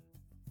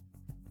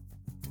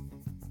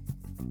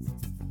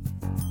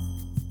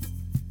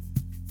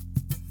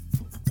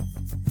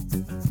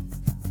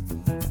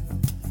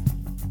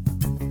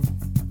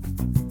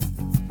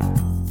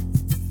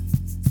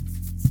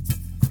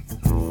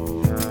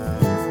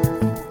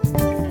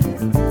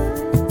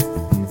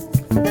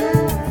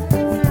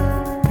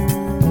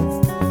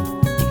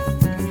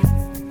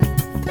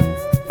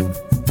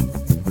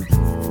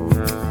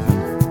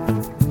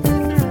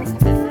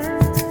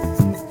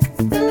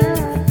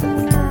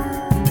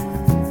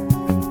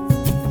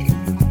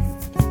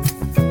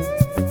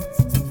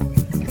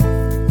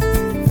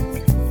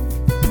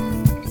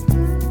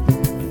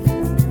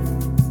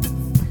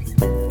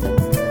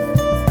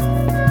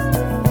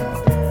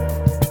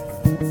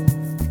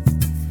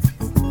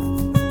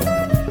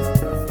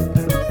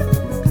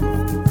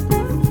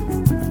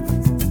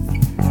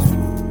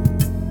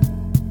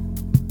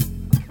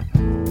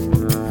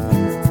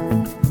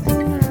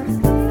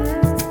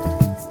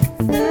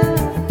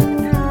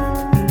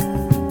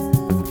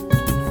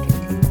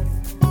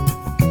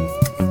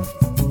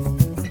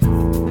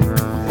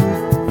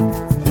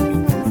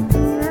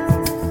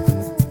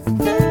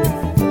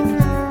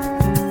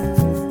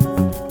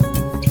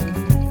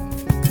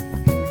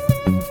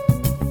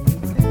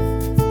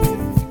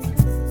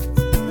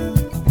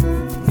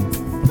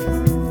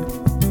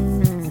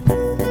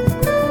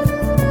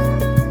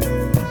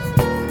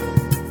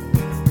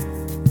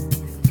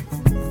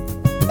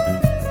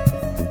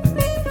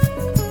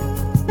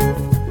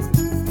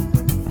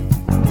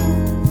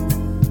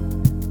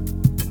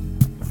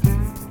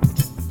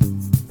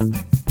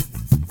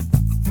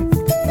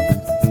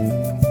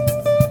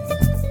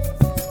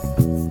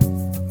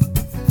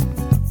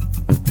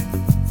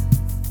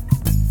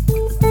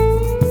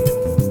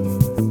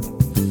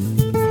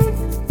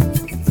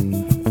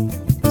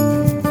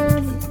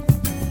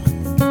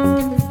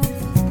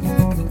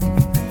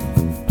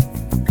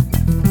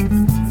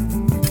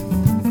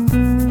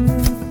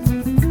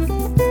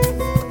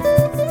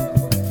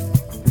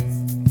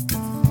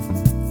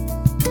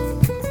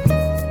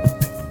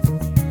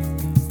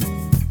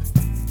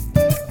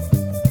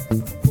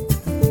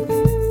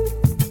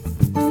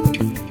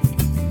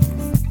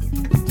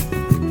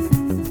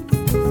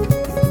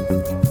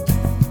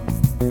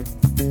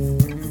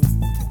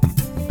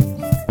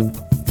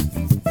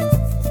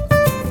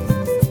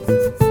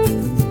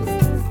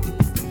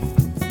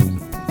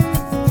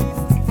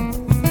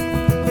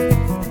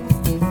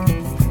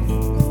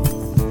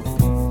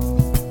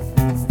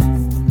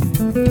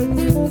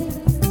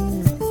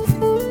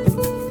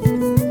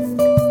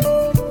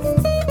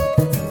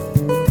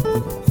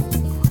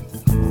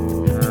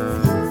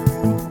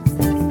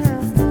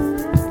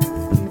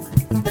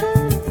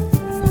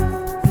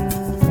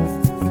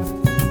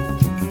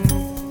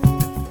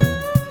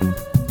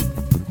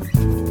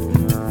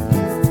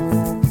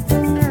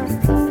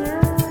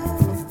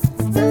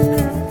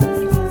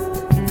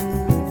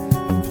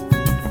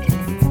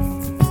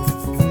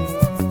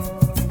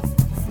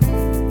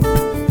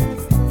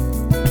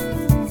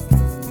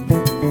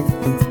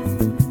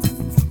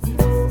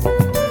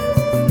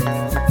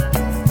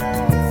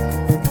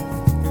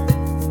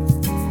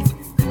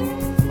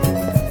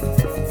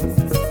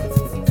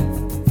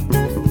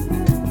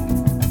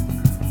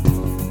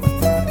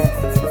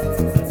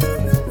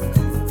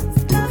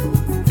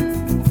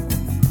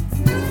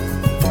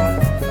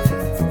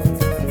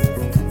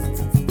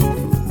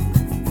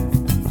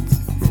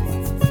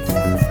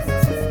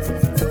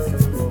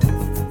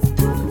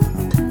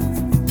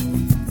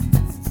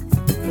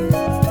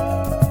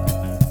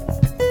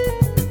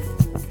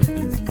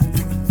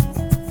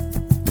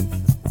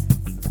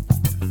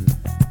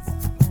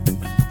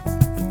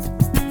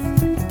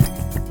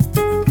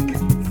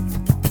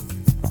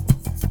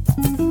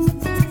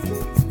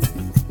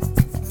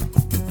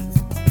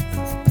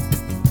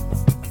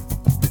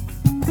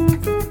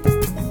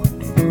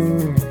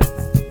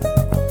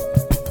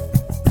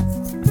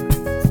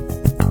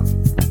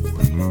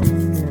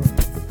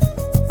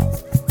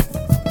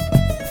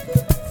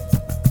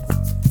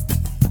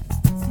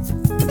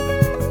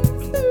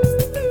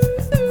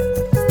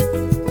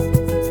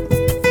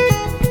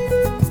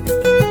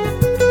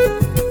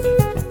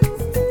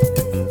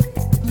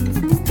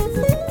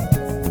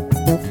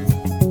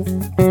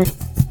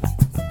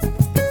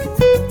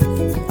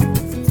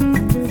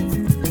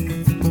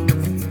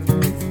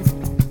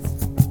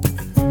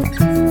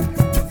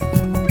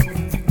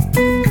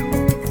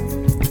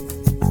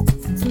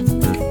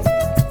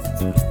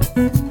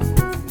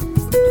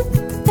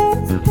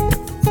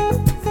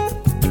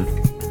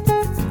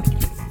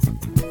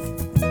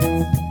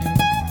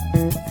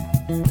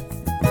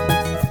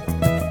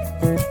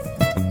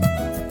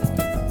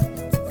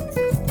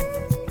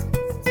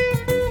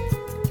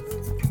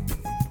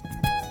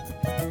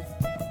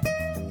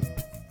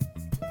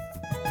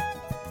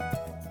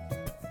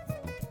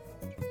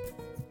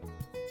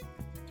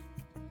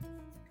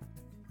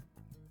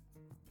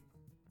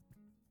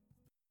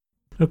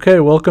 Okay,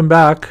 welcome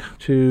back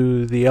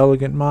to The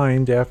Elegant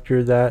Mind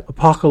after that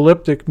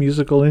apocalyptic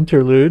musical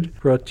interlude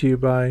brought to you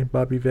by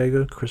Bobby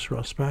Vega, Chris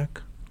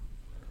Rossback.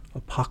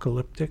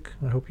 Apocalyptic.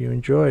 I hope you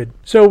enjoyed.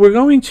 So we're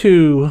going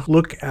to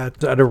look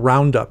at a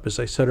roundup, as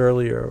I said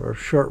earlier, or a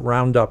short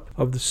roundup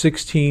of the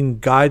 16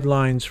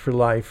 guidelines for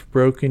life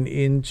broken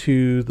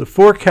into the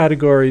 4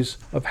 categories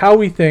of how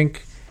we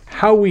think,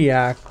 how we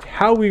act,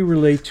 how we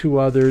relate to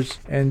others,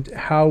 and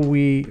how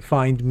we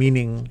find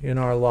meaning in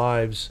our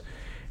lives.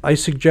 I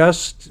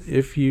suggest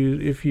if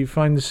you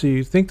find this,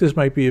 you think this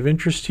might be of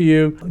interest to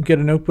you, get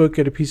a notebook,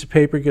 get a piece of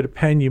paper, get a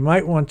pen. You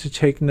might want to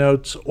take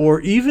notes, or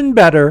even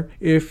better,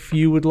 if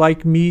you would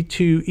like me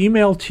to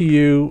email to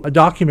you a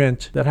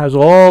document that has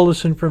all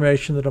this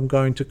information that I'm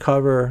going to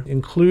cover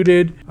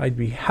included, I'd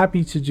be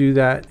happy to do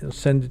that. I'll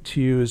send it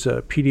to you as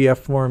a PDF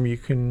form. You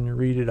can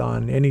read it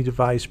on any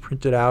device,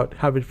 print it out,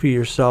 have it for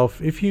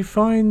yourself. If you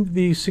find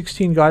the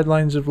 16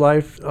 guidelines of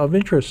life of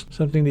interest,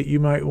 something that you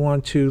might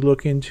want to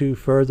look into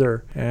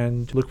further,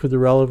 and look for the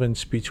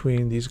relevance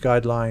between these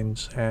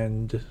guidelines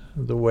and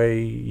the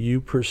way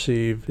you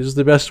perceive is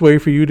the best way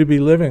for you to be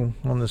living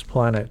on this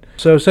planet.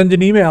 So send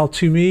an email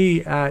to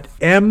me at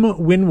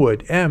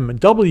mwinwood,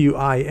 MWINWOOD,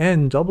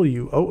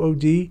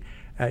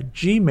 at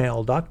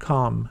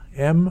gmail.com,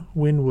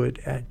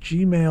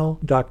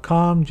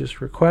 mwinwood@gmail.com. Just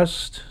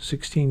request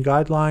 16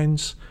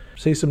 guidelines.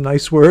 Say some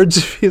nice words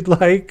if you'd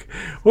like,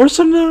 or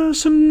some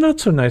not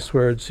so nice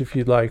words if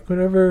you'd like.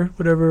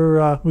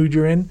 Whatever mood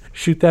you're in,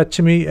 shoot that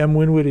to me,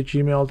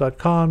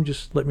 mwinwood@gmail.com.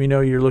 Just let me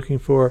know you're looking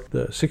for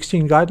the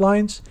 16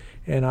 guidelines,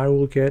 and I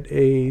will get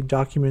a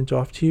document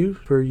off to you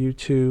for you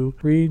to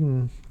read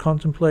and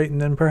contemplate,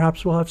 and then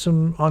perhaps we'll have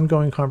some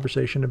ongoing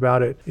conversation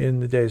about it in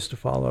the days to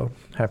follow.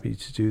 Happy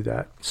to do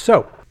that.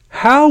 So,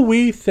 how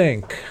we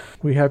think.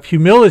 We have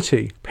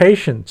humility,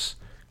 patience,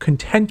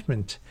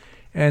 contentment,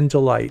 and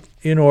delight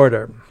in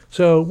order.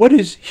 So what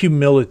is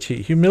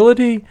humility?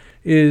 Humility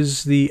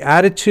is the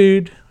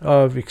attitude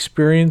of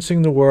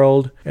experiencing the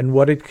world and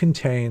what it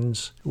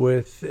contains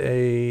with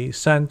a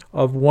sense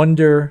of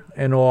wonder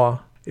and awe.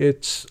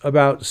 It's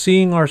about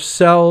seeing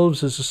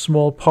ourselves as a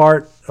small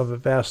part of a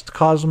vast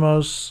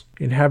cosmos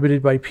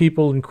inhabited by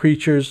people and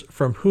creatures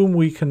from whom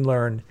we can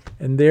learn.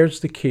 And there's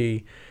the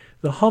key.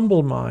 The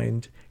humble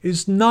mind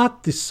is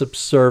not the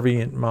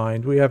subservient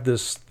mind. We have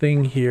this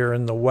thing here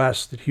in the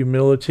West that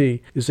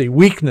humility is a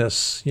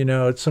weakness.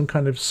 It's some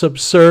kind of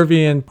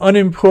subservient,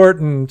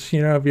 unimportant.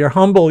 If you're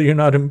humble, you're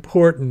not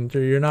important, or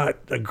you're not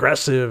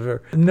aggressive.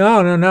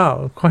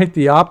 No. Quite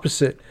the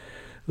opposite.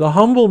 The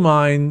humble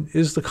mind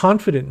is the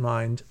confident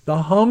mind.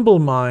 The humble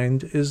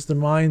mind is the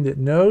mind that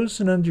knows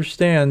and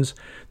understands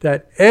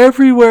that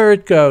everywhere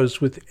it goes,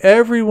 with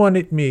everyone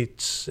it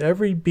meets,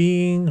 every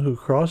being who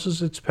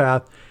crosses its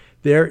path,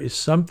 there is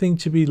something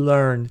to be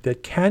learned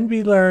that can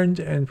be learned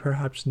and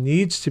perhaps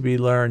needs to be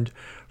learned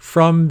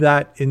from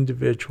that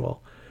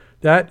individual.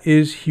 That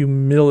is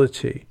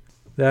humility.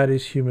 That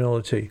is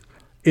humility.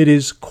 It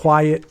is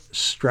quiet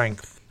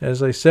strength.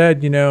 As I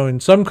said, in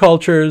some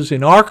cultures,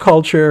 in our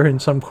culture, in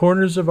some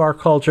corners of our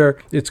culture,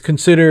 it's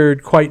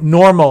considered quite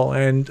normal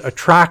and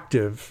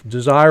attractive,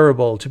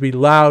 desirable to be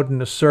loud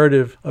and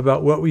assertive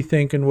about what we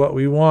think and what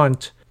we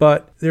want.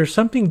 But there's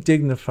something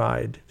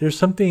dignified. There's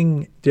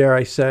something, dare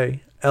I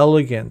say,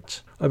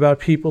 elegant about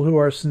people who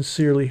are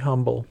sincerely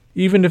humble.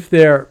 Even if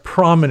they're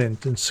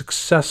prominent and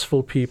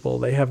successful people,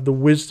 they have the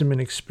wisdom and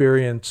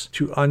experience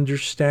to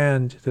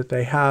understand that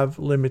they have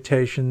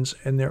limitations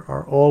and there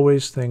are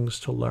always things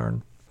to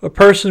learn. A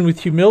person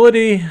with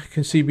humility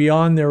can see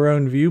beyond their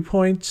own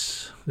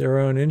viewpoints, their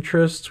own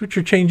interests, which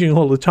are changing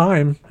all the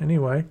time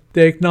anyway.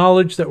 They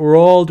acknowledge that we're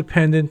all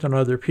dependent on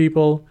other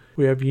people.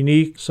 We have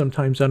unique,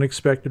 sometimes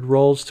unexpected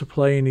roles to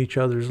play in each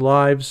other's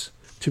lives.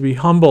 To be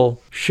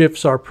humble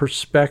shifts our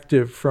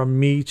perspective from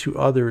me to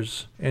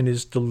others and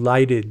is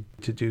delighted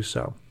to do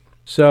so.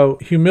 So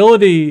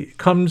humility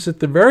comes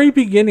at the very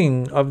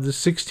beginning of the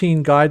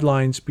 16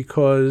 guidelines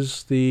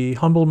because the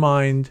humble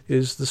mind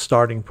is the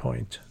starting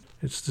point.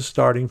 It's the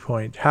starting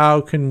point.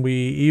 How can we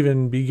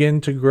even begin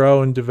to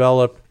grow and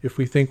develop if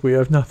we think we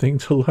have nothing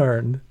to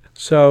learn?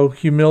 So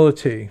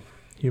humility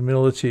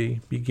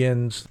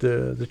begins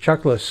the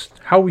checklist.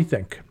 How we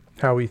think.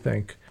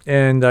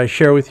 And I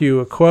share with you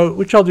a quote,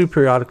 which I'll do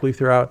periodically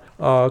throughout,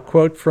 a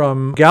quote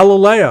from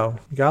Galileo.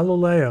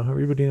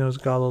 Everybody knows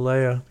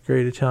Galileo, the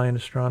great Italian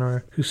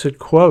astronomer, who said,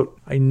 quote,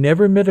 "I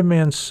never met a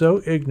man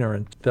so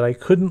ignorant that I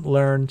couldn't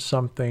learn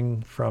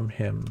something from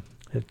him."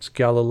 It's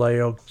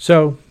Galileo.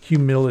 So,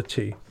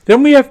 humility.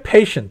 Then we have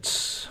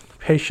patience.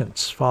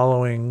 Patience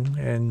following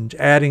and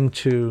adding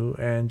to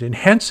and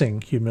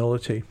enhancing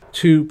humility.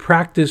 To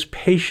practice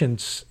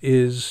patience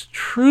is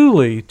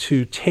truly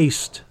to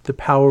taste the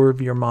power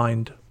of your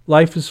mind.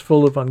 Life is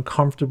full of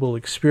uncomfortable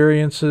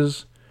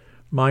experiences,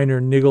 minor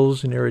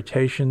niggles and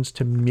irritations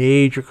to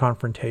major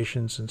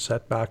confrontations and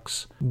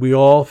setbacks. We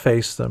all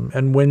face them,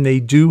 and when they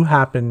do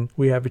happen,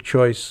 we have a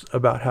choice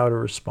about how to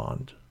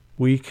respond.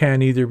 We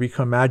can either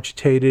become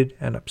agitated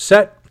and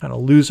upset, kind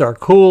of lose our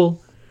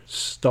cool,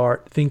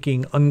 start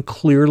thinking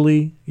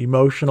unclearly,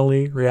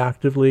 emotionally,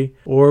 reactively,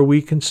 or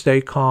we can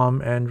stay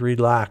calm and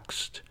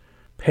relaxed.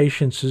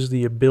 Patience is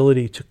the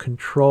ability to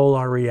control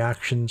our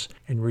reactions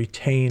and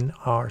retain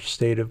our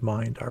state of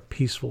mind, our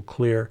peaceful,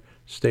 clear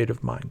state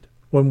of mind.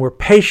 When we're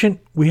patient,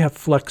 we have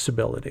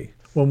flexibility.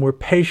 When we're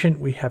patient,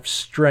 we have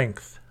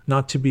strength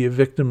not to be a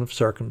victim of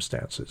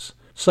circumstances.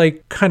 It's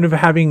like kind of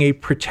having a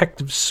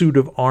protective suit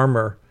of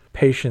armor,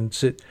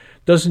 patience. It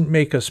doesn't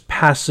make us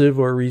passive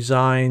or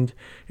resigned.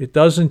 It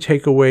doesn't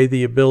take away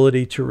the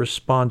ability to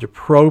respond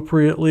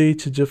appropriately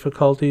to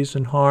difficulties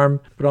and harm,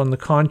 but on the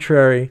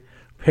contrary,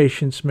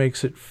 patience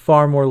makes it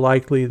far more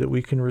likely that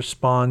we can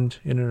respond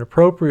in an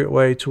appropriate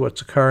way to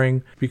what's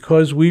occurring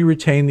because we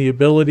retain the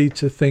ability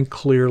to think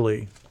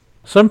clearly.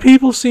 Some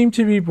people seem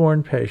to be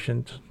born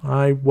patient.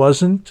 I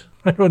wasn't.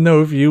 I don't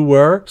know if you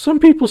were. Some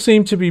people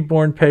seem to be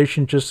born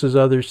patient just as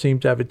others seem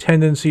to have a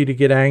tendency to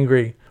get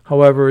angry.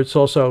 However, it's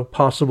also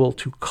possible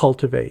to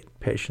cultivate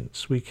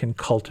patience. We can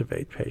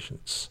cultivate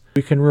patience.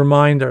 We can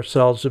remind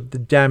ourselves of the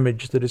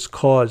damage that is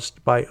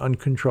caused by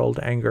uncontrolled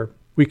anger.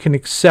 We can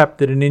accept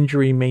that an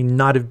injury may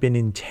not have been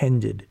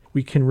intended.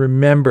 We can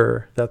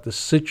remember that the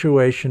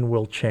situation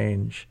will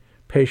change.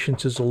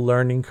 Patience is a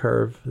learning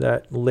curve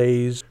that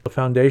lays a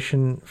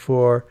foundation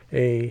for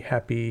a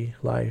happy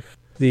life.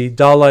 The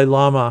Dalai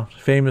Lama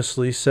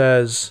famously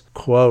says,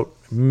 quote,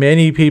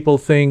 "Many people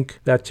think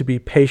that to be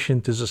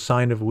patient is a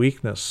sign of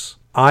weakness.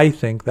 I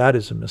think that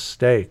is a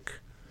mistake.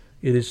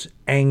 It is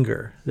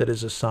anger that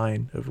is a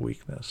sign of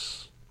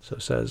weakness." So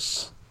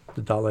says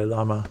the Dalai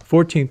Lama,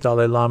 14th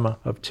Dalai Lama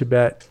of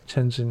Tibet,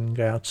 Tenzin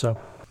Gyatso.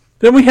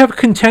 Then we have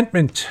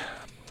contentment.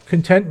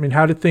 Contentment,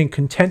 how to think.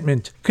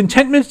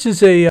 Contentment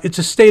is it's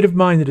a state of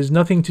mind that has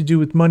nothing to do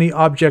with money,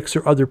 objects,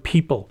 or other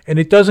people. And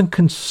it doesn't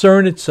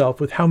concern itself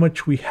with how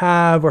much we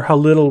have or how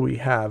little we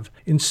have.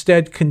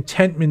 Instead,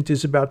 contentment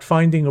is about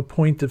finding a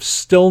point of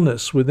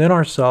stillness within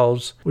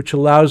ourselves, which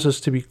allows us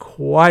to be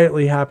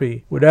quietly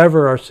happy,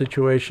 whatever our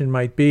situation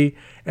might be,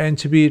 and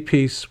to be at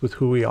peace with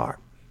who we are.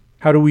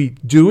 How do we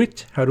do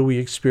it? How do we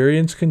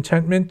experience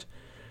contentment?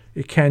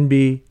 It can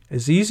be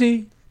as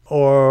easy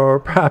or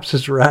perhaps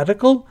as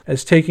radical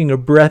as taking a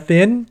breath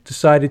in,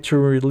 decided to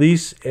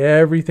release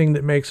everything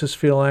that makes us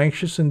feel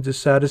anxious and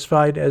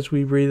dissatisfied as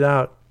we breathe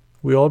out.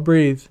 We all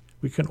breathe.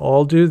 We can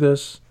all do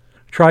this.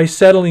 Try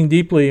settling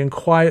deeply and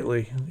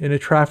quietly in a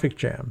traffic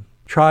jam.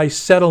 Try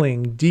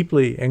settling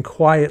deeply and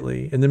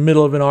quietly in the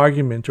middle of an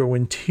argument or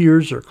when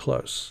tears are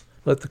close.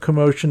 Let the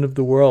commotion of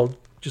the world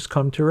just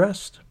come to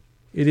rest.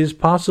 It is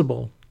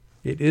possible.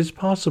 It is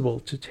possible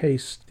to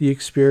taste the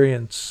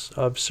experience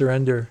of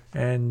surrender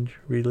and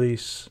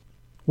release.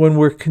 When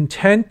we're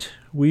content,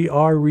 we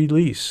are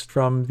released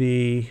from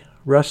the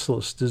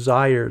restless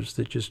desires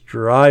that just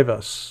drive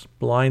us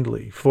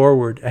blindly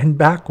forward and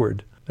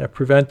backward, that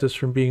prevent us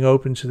from being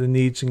open to the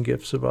needs and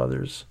gifts of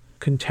others.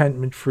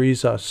 Contentment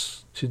frees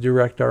us to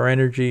direct our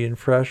energy in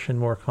fresh and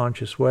more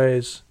conscious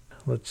ways.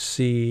 Let's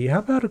see, how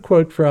about a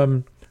quote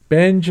from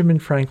Benjamin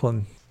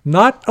Franklin?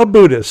 Not a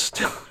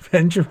Buddhist,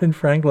 Benjamin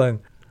Franklin.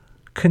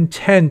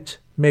 "Content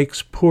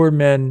makes poor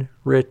men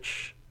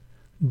rich.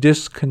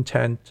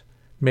 Discontent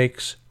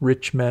makes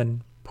rich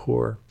men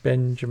poor."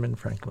 Benjamin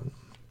Franklin.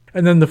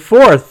 And then the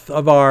fourth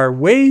of our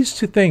ways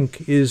to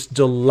think is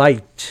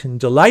delight. And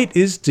delight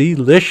is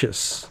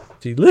delicious.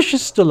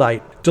 Delicious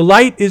delight.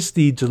 Delight is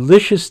the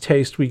delicious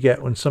taste we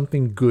get when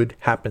something good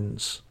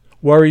happens.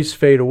 Worries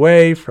fade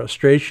away,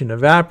 frustration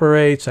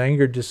evaporates,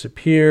 anger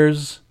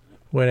disappears.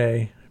 When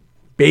a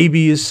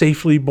baby is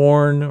safely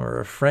born, or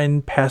a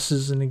friend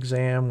passes an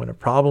exam, when a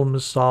problem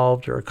is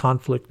solved or a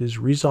conflict is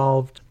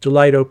resolved,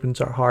 delight opens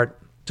our heart.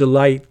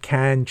 Delight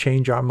can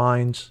change our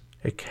minds.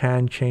 It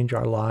can change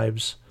our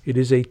lives. It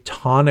is a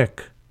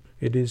tonic.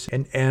 It is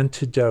an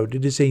antidote.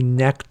 It is a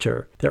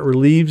nectar that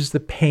relieves the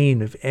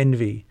pain of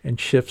envy and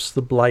shifts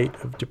the blight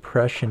of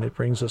depression. It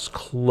brings us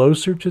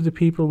closer to the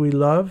people we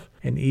love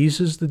and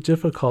eases the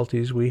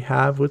difficulties we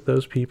have with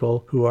those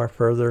people who are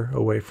further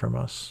away from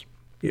us.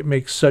 It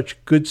makes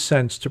such good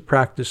sense to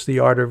practice the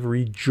art of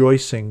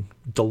rejoicing,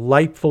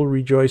 delightful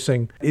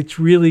rejoicing. It's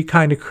really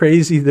kind of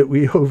crazy that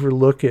we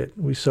overlook it.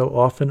 We so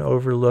often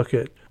overlook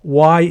it.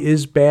 Why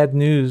is bad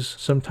news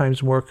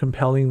sometimes more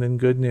compelling than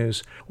good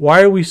news?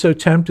 Why are we so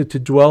tempted to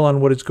dwell on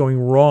what is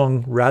going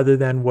wrong rather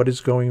than what is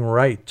going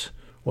right?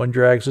 One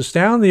drags us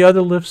down, the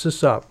other lifts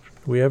us up.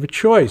 We have a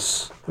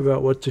choice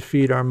about what to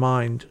feed our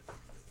mind.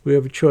 We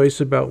have a choice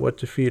about what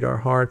to feed our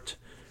heart.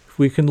 If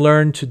we can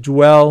learn to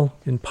dwell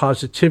in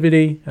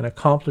positivity and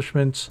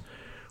accomplishments,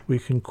 we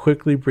can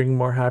quickly bring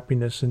more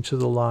happiness into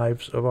the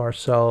lives of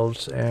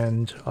ourselves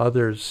and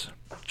others.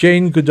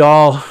 Jane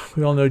Goodall,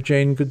 we all know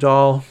Jane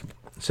Goodall,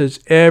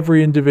 says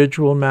every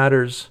individual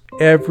matters.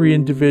 Every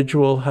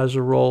individual has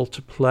a role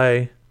to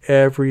play.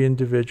 Every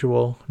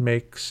individual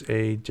makes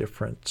a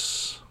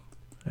difference.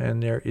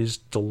 And there is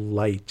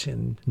delight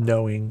in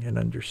knowing and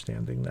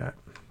understanding that.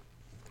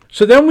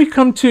 So then we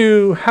come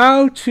to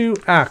how to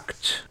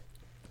act.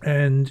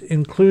 And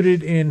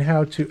included in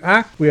how to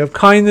act, we have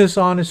kindness,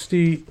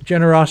 honesty,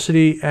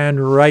 generosity,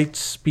 and right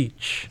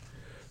speech.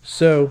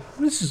 So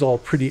this is all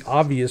pretty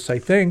obvious, I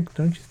think,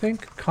 don't you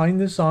think?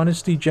 Kindness,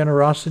 honesty,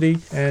 generosity,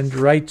 and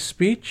right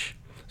speech.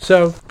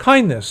 So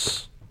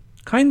kindness.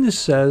 Kindness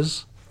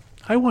says,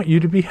 I want you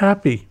to be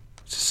happy.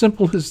 It's as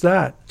simple as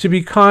that. To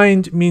be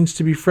kind means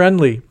to be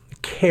friendly,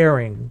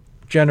 caring,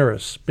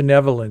 generous,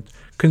 benevolent,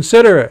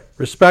 considerate,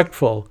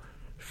 respectful,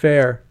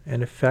 fair,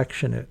 and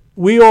affectionate.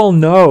 We all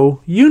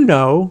know, you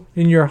know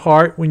in your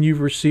heart when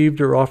you've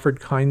received or offered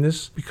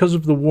kindness because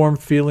of the warm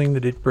feeling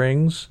that it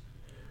brings.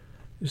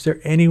 Is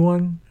there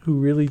anyone who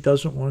really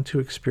doesn't want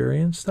to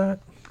experience that?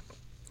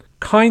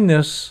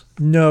 Kindness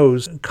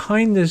knows, and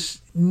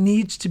kindness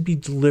needs to be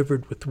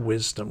delivered with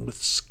wisdom,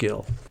 with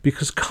skill,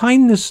 because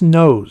kindness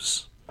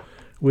knows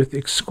with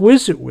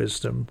exquisite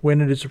wisdom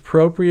when it is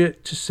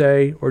appropriate to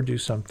say or do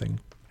something.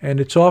 And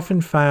it's often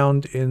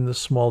found in the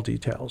small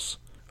details.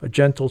 A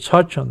gentle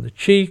touch on the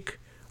cheek,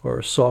 or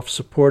a soft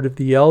support of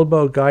the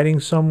elbow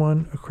guiding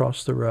someone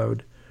across the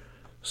road.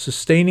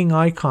 Sustaining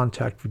eye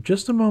contact for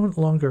just a moment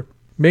longer.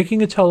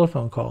 Making a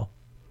telephone call.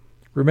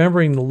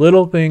 Remembering the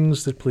little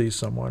things that please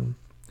someone.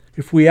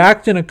 If we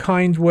act in a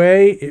kind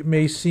way, it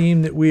may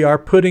seem that we are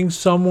putting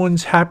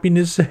someone's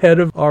happiness ahead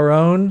of our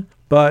own.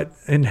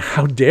 And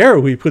how dare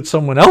we put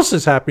someone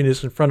else's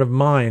happiness in front of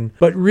mine?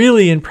 But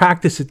really, in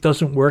practice, it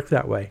doesn't work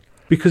that way.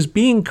 Because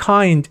being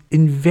kind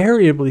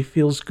invariably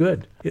feels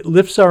good. It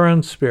lifts our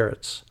own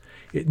spirits.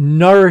 It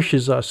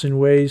nourishes us in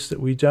ways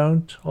that we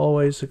don't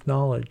always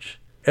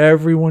acknowledge.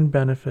 Everyone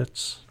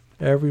benefits.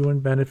 Everyone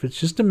benefits.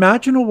 Just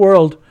imagine a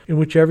world in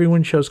which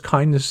everyone shows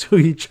kindness to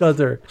each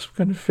other. Some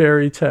kind of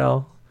fairy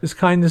tale. Is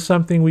kindness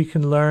something we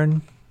can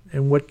learn?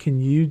 And what can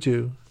you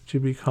do to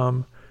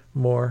become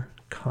more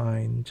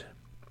kind?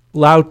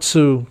 Lao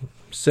Tzu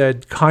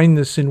said,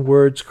 kindness in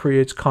words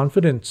creates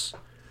confidence.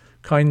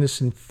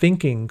 Kindness in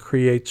thinking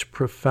creates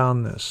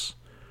profoundness.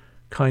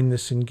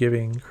 Kindness in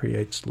giving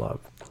creates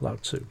love. Lao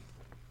Tzu.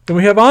 Then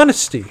we have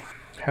honesty.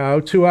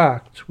 How to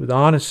act with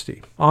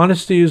honesty.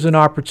 Honesty is an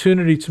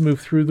opportunity to move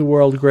through the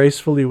world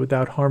gracefully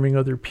without harming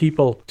other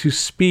people. To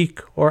speak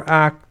or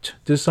act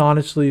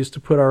dishonestly is to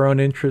put our own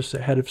interests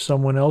ahead of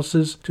someone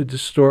else's, to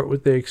distort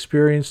what they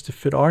experience to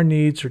fit our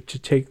needs, or to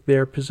take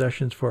their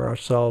possessions for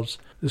ourselves.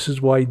 This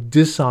is why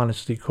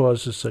dishonesty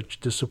causes such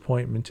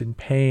disappointment and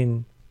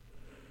pain.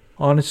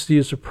 Honesty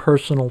is a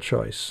personal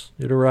choice.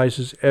 It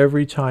arises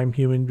every time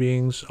human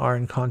beings are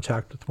in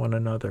contact with one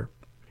another.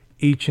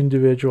 Each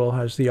individual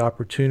has the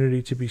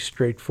opportunity to be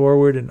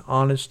straightforward and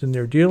honest in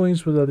their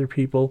dealings with other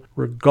people,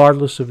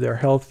 regardless of their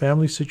health,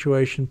 family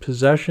situation,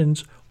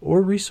 possessions,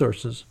 or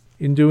resources.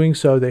 In doing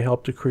so, they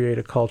help to create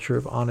a culture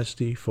of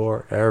honesty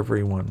for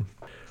everyone.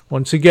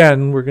 Once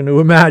again, we're going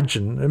to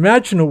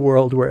imagine a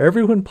world where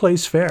everyone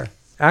plays fair,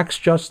 acts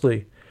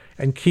justly,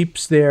 and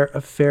keeps their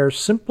affairs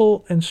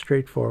simple and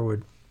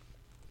straightforward.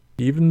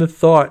 Even the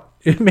thought,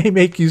 it may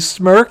make you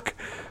smirk,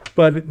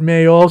 but it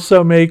may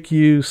also make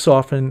you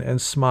soften and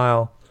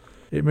smile.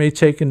 It may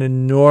take an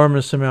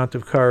enormous amount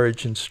of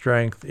courage and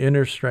strength,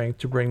 inner strength,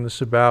 to bring this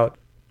about.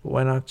 But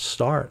why not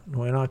start?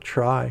 Why not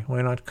try?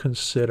 Why not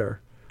consider?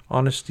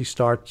 Honesty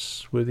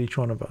starts with each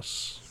one of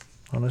us.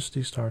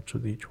 Honesty starts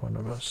with each one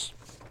of us.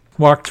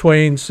 Mark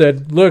Twain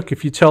said, look,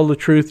 if you tell the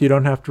truth, you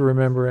don't have to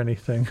remember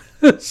anything.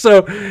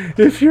 So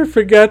if you're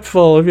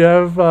forgetful, if you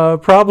have a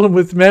problem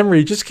with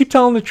memory, just keep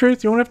telling the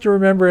truth. You won't have to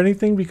remember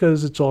anything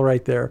because it's all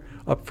right there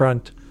up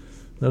front.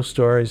 No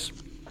stories.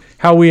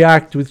 How we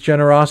act with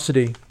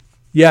generosity.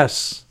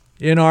 Yes,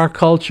 in our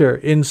culture,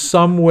 in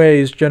some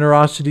ways,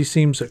 generosity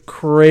seems a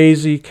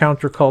crazy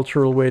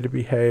countercultural way to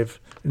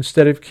behave.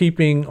 Instead of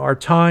keeping our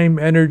time,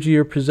 energy,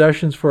 or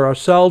possessions for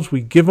ourselves,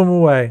 we give them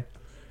away.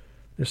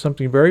 There's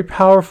something very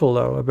powerful,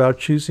 though, about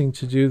choosing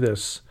to do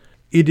this.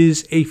 It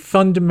is a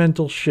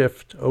fundamental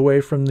shift away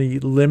from the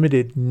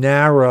limited,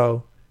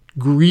 narrow,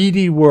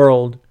 greedy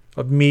world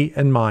of me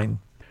and mine.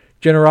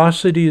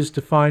 Generosity is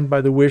defined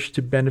by the wish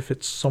to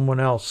benefit someone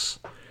else.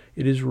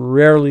 It is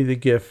rarely the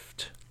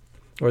gift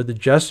or the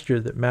gesture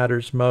that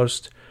matters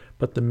most,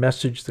 but the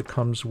message that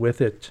comes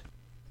with it.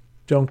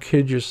 Don't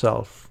kid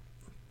yourself.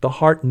 The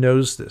heart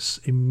knows this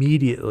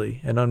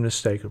immediately and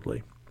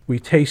unmistakably. We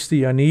taste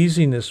the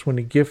uneasiness when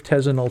a gift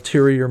has an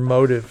ulterior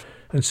motive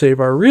and save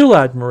our real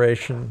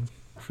admiration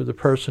for the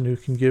person who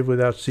can give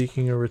without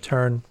seeking a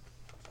return.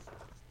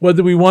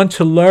 Whether we want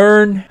to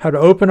learn how to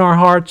open our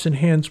hearts and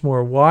hands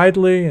more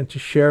widely and to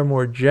share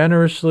more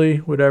generously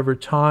whatever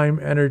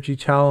time, energy,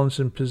 talents,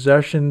 and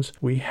possessions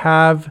we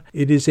have,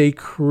 it is a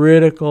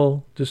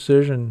critical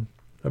decision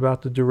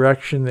about the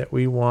direction that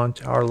we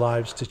want our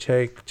lives to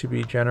take, to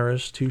be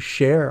generous, to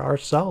share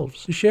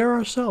ourselves. To share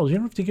ourselves. You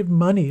don't have to give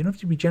money. You don't have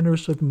to be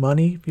generous with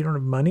money if you don't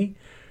have money.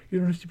 You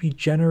don't have to be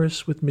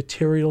generous with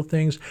material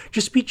things.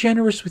 Just be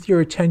generous with your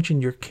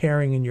attention, your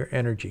caring, and your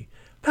energy.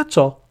 That's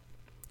all.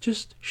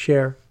 Just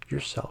share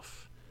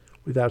yourself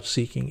without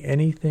seeking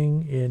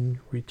anything in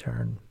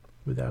return.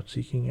 Without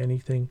seeking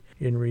anything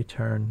in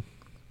return.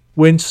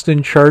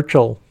 Winston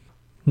Churchill,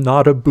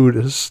 not a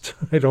Buddhist,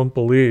 I don't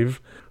believe,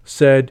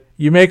 said,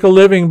 you make a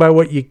living by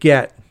what you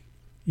get.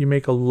 You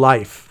make a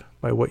life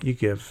by what you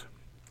give.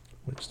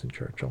 Winston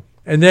Churchill.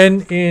 And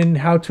then in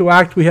how to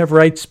act, we have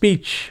right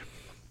speech.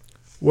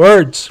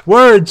 Words,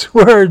 words,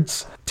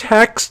 words.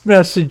 Text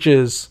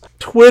messages,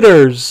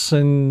 Twitters,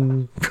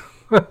 and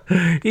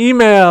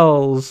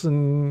emails,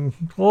 and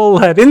all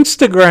that,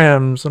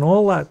 Instagrams, and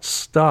all that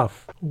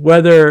stuff.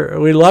 Whether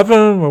we love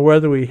them or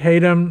whether we hate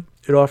them,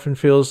 it often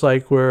feels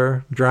like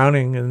we're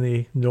drowning in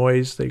the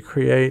noise they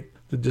create,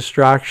 the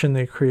distraction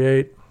they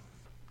create,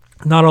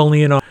 not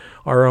only in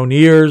our own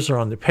ears or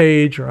on the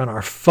page or on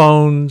our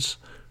phones,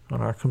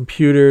 on our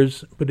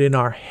computers, but in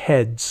our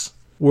heads.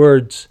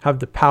 Words have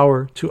the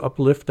power to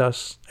uplift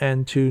us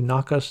and to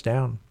knock us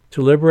down,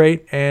 to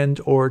liberate and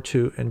or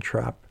to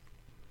entrap.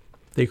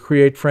 They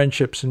create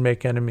friendships and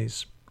make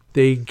enemies.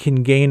 They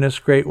can gain us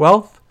great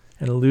wealth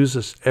and lose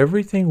us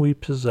everything we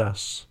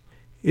possess.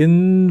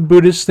 In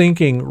Buddhist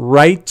thinking,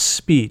 right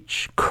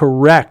speech,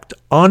 correct,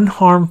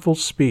 unharmful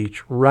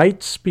speech,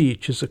 right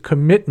speech is a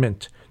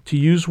commitment to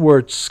use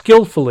words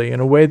skillfully in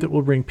a way that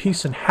will bring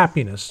peace and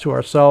happiness to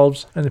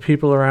ourselves and the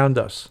people around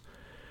us.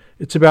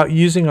 It's about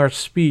using our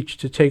speech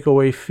to take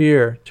away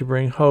fear, to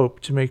bring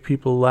hope, to make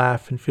people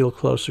laugh and feel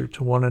closer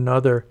to one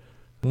another.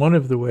 One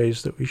of the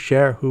ways that we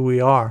share who we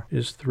are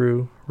is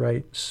through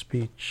right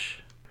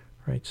speech.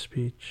 Right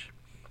speech.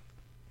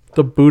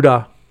 The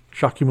Buddha,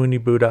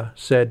 Shakyamuni Buddha,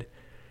 said,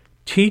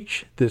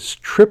 "Teach this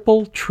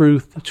triple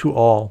truth to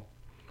all.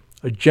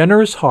 A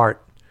generous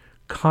heart,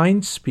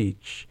 kind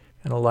speech,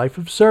 and a life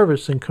of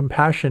service and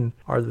compassion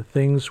are the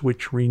things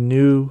which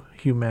renew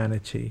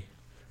humanity."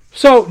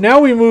 So now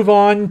we move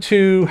on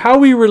to how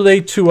we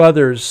relate to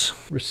others.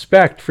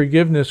 Respect,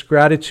 forgiveness,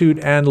 gratitude,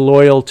 and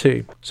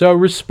loyalty. So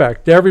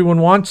respect. Everyone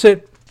wants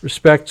it.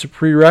 Respect's a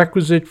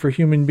prerequisite for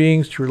human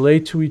beings to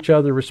relate to each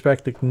other.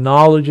 Respect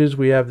acknowledges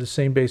we have the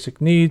same basic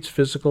needs,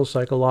 physical,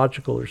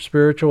 psychological, or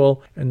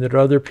spiritual, and that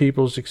other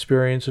people's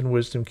experience and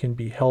wisdom can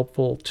be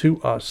helpful to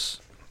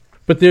us.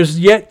 But there's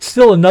yet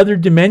still another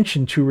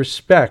dimension to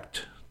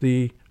respect,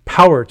 the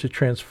power to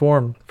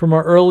transform. From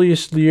our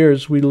earliest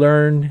years, we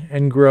learn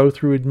and grow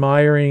through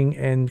admiring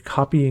and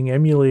copying,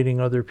 emulating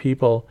other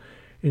people.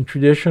 In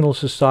traditional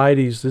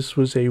societies, this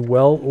was a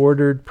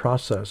well-ordered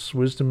process.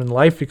 Wisdom and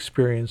life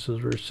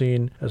experiences were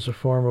seen as a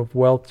form of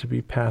wealth to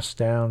be passed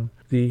down.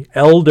 The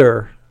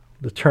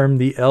term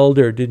the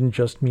elder didn't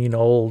just mean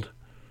old.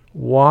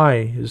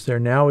 Why is there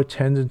now a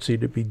tendency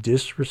to be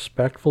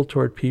disrespectful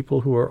toward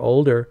people who are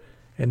older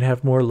and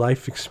have more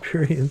life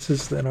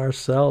experiences than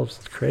ourselves?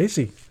 It's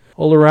crazy.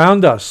 All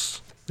around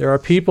us, there are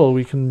people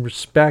we can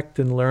respect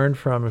and learn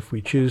from if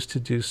we choose to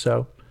do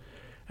so.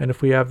 And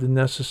if we have the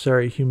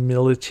necessary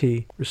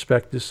humility,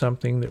 respect is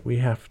something that we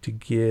have to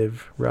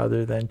give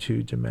rather than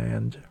to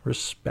demand.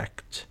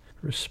 Respect.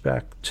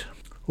 Respect.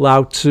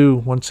 Lao Tzu,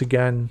 once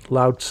again,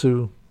 Lao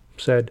Tzu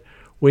said,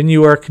 "When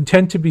you are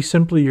content to be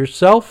simply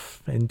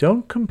yourself and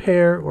don't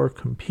compare or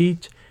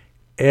compete,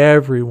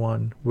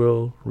 everyone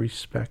will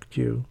respect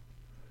you."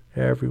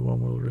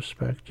 Everyone will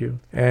respect you.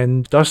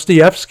 And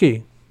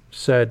Dostoevsky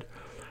said,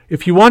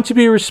 "If you want to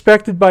be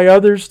respected by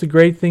others, the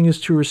great thing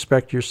is to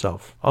respect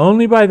yourself.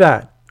 Only by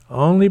that,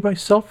 only by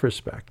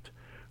self-respect,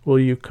 will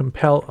you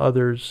compel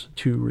others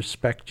to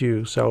respect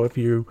you." So if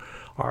you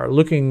are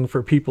looking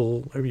for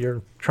people, if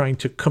you're trying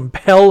to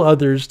compel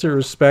others to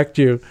respect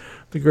you,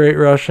 the great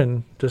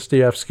Russian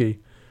Dostoevsky,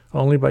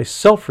 only by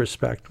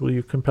self-respect will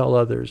you compel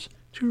others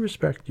to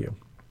respect you.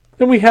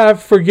 Then we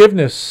have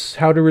forgiveness,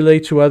 how to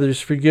relate to others.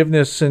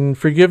 Forgiveness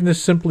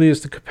simply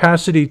is the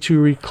capacity to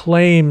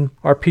reclaim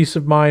our peace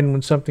of mind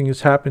when something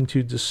has happened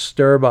to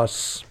disturb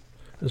us.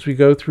 As we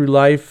go through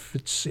life,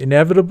 it's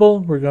inevitable.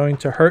 We're going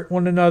to hurt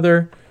one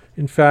another.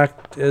 In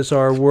fact, as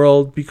our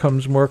world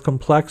becomes more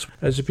complex,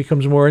 as it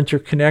becomes more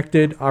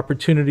interconnected,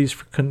 opportunities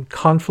for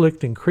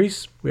conflict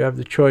increase. We have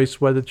the choice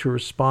whether to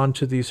respond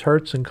to these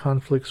hurts and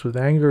conflicts with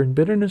anger and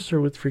bitterness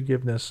or with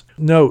forgiveness.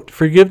 Note,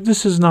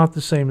 forgiveness is not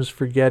the same as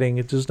forgetting.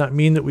 It does not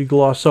mean that we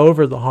gloss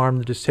over the harm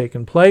that has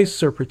taken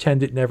place or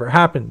pretend it never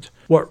happened.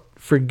 What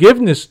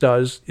forgiveness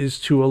does is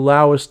to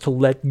allow us to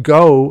let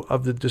go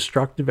of the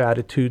destructive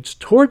attitudes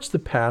towards the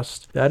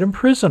past that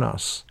imprison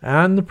us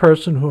and the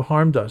person who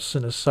harmed us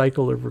in a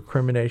cycle of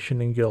recrimination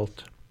and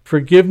guilt.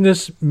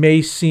 Forgiveness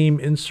may seem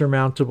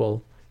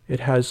insurmountable. It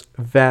has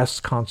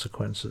vast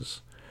consequences,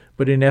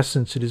 but in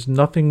essence it is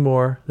nothing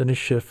more than a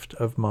shift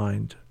of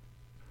mind.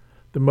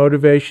 The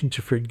motivation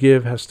to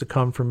forgive has to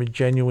come from a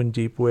genuine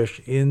deep wish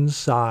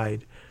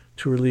inside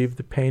to relieve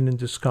the pain and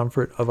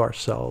discomfort of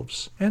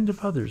ourselves and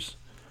of others.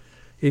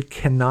 It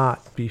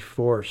cannot be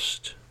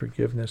forced.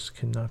 Forgiveness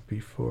cannot be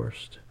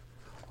forced.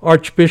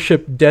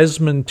 Archbishop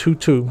Desmond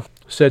Tutu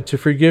said to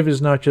forgive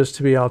is not just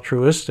to be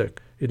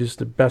altruistic. It is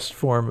the best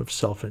form of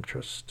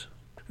self-interest.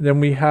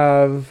 Then we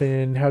have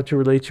in how to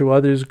relate to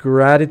others,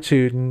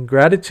 gratitude. And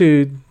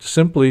gratitude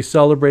simply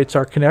celebrates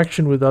our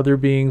connection with other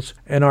beings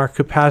and our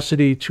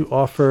capacity to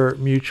offer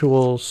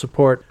mutual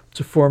support. It's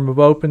a form of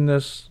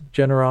openness,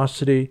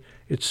 generosity.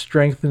 It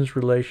strengthens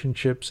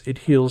relationships. It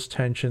heals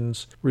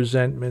tensions,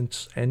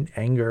 resentments, and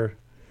anger.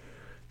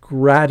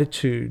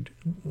 Gratitude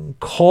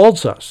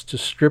calls us to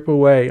strip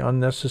away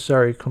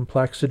unnecessary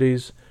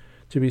complexities,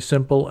 to be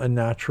simple and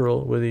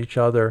natural with each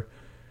other.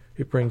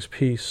 It brings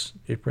peace.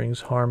 It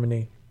brings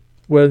harmony.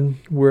 When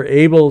we're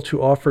able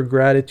to offer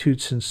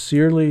gratitude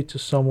sincerely to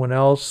someone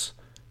else,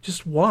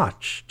 just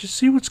watch. Just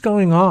see what's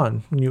going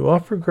on. When you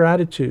offer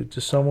gratitude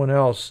to someone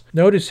else,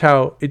 notice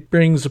how it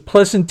brings a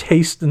pleasant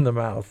taste in the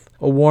mouth,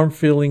 a warm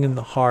feeling in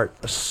the heart,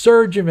 a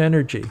surge of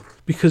energy,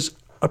 because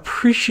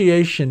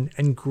appreciation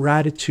and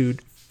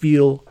gratitude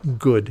feel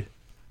good.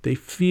 They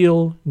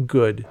feel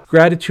good.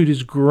 Gratitude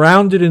is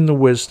grounded in the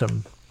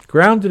wisdom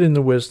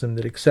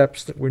that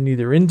accepts that we're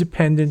neither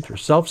independent or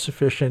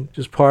self-sufficient,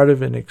 just part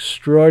of an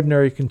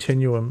extraordinary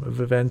continuum of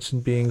events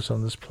and beings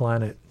on this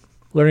planet.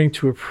 Learning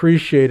to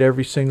appreciate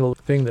every single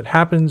thing that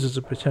happens as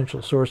a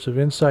potential source of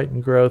insight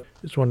and growth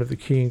is one of the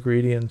key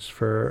ingredients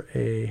for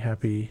a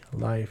happy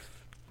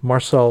life.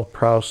 Marcel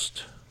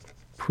Proust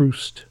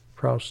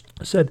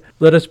said,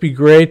 "Let us be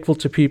grateful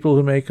to people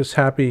who make us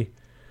happy.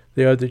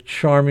 They are the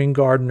charming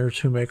gardeners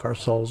who make our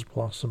souls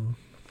blossom."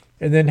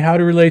 And then how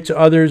to relate to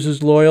others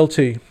is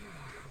loyalty.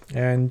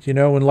 And,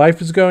 when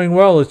life is going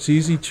well, it's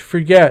easy to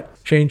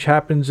forget. Change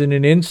happens in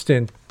an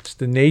instant. It's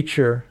the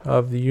nature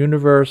of the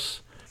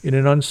universe. In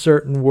an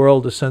uncertain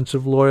world, a sense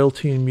of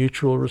loyalty and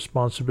mutual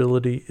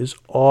responsibility is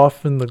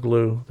often the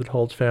glue that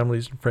holds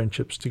families and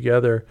friendships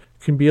together.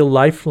 It can be a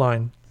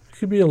lifeline. It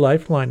could be a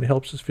lifeline that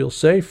helps us feel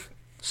safe,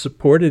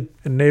 supported,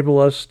 enable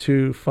us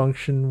to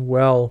function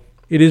well.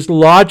 It is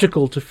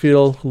logical to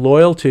feel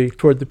loyalty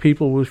toward the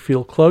people we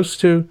feel close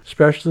to,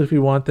 especially if we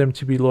want them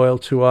to be loyal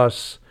to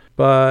us.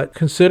 But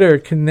consider,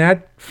 can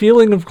that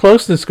feeling of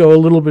closeness go a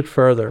little bit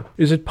further?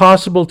 Is it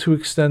possible to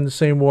extend the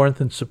same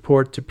warmth and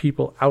support to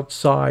people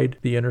outside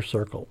the inner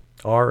circle,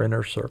 our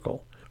inner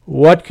circle?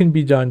 What can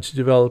be done to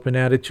develop an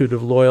attitude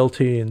of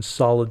loyalty and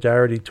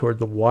solidarity toward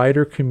the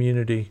wider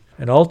community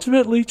and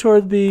ultimately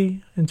toward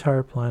the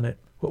entire planet?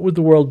 What would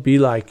the world be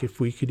like if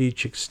we could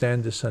each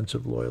extend a sense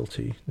of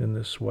loyalty in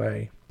this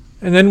way?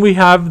 And then we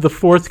have the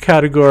fourth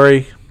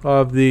category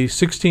of the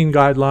 16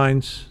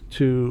 guidelines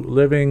to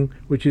living,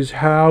 which is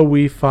how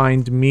we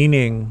find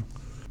meaning,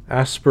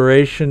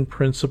 aspiration,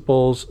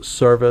 principles,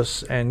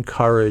 service, and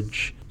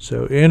courage.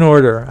 So in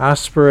order,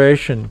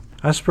 aspiration.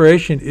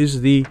 Aspiration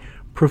is the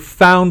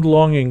profound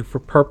longing for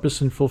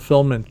purpose and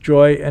fulfillment,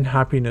 joy and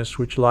happiness,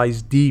 which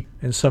lies deep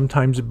and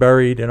sometimes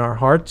buried in our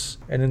hearts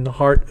and in the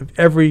heart of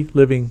every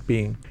living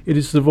being. It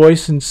is the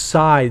voice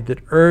inside that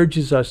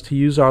urges us to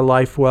use our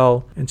life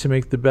well and to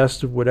make the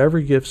best of whatever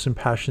gifts and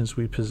passions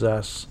we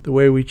possess. The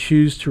way we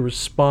choose to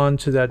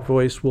respond to that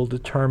voice will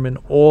determine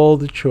all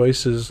the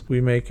choices we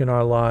make in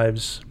our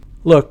lives.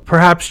 Look,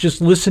 perhaps just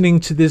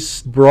listening to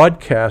this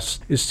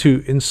broadcast is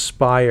to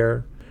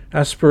inspire.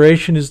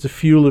 Aspiration is the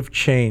fuel of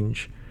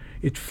change.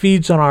 It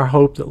feeds on our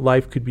hope that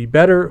life could be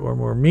better or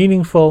more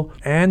meaningful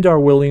and our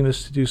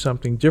willingness to do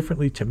something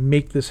differently to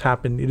make this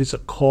happen. It is a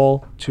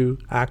call to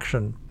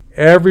action.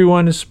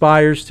 Everyone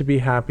aspires to be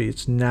happy.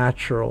 It's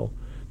natural.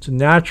 It's a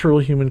natural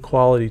human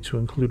quality to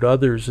include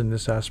others in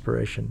this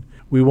aspiration.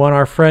 We want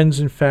our friends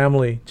and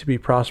family to be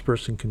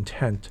prosperous and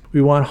content.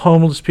 We want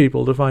homeless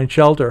people to find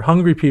shelter,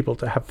 hungry people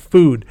to have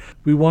food.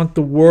 We want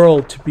the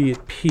world to be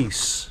at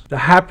peace. The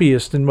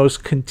happiest and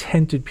most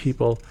contented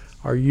people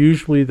are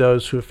usually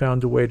those who have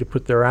found a way to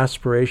put their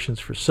aspirations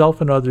for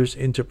self and others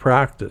into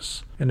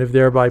practice and have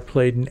thereby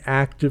played an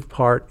active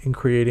part in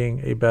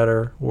creating a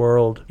better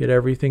world. Yet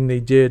everything they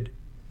did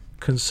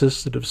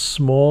consisted of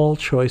small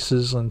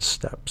choices and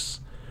steps,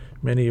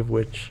 many of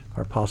which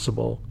are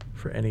possible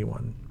for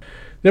anyone.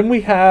 Then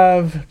we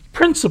have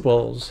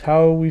principles,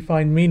 how we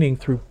find meaning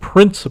through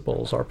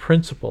principles, our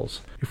principles.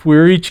 If we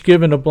were each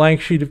given a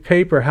blank sheet of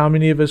paper, how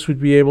many of us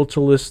would be able to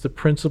list the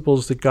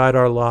principles that guide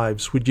our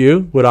lives? Would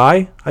you? Would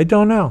I? I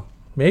don't know.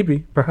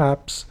 Maybe,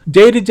 perhaps.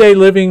 Day-to-day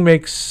living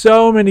makes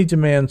so many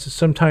demands that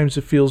sometimes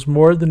it feels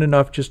more than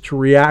enough just to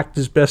react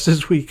as best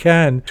as we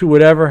can to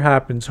whatever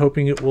happens,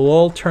 hoping it will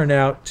all turn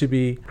out to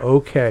be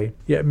okay.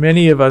 Yet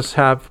many of us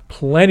have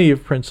plenty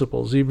of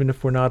principles, even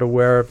if we're not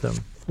aware of them.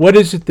 What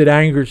is it that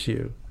angers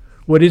you?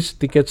 What is it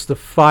that gets the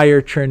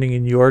fire churning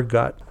in your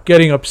gut?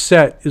 Getting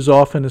upset is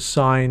often a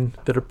sign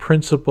that a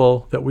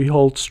principle that we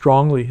hold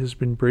strongly has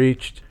been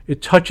breached.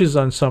 It touches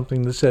on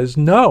something that says,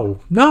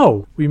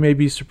 no. We may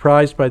be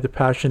surprised by the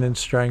passion and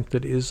strength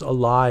that is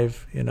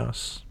alive in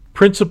us.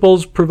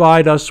 Principles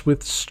provide us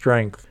with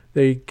strength.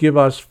 They give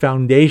us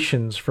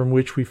foundations from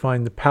which we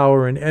find the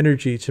power and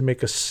energy to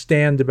make a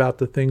stand about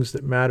the things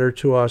that matter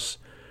to us.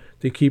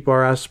 They keep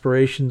our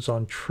aspirations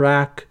on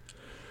track,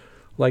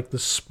 like the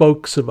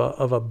spokes of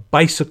a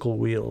bicycle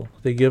wheel.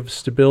 They give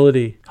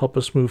stability, help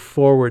us move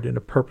forward in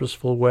a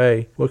purposeful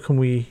way. What can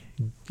we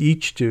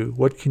each do?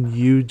 What can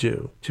you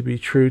do to be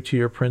true to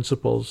your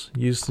principles?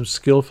 Use them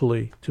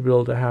skillfully to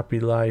build a happy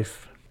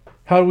life.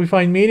 How do we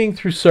find meaning?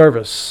 Through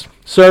service.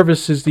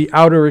 Service is the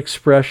outer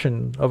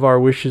expression of our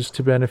wishes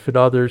to benefit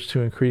others,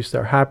 to increase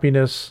their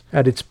happiness.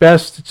 At its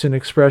best, it's an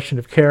expression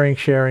of caring,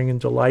 sharing,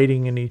 and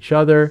delighting in each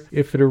other.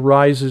 If it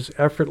arises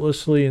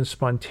effortlessly and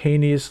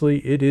spontaneously,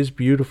 it is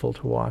beautiful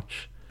to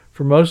watch.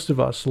 For most of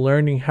us,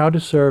 learning how to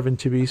serve and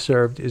to be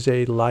served is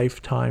a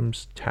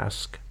lifetime's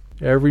task.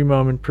 Every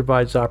moment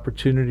provides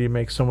opportunity to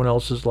make someone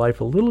else's life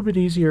a little bit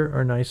easier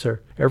or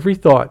nicer. Every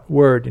thought,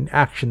 word, and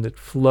action that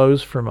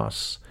flows from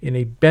us in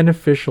a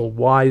beneficial,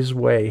 wise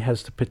way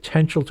has the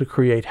potential to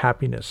create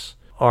happiness.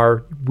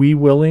 Are we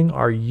willing,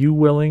 are you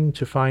willing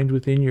to find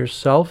within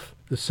yourself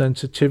the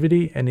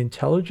sensitivity and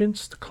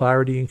intelligence, the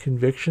clarity and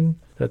conviction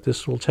that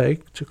this will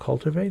take to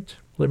cultivate?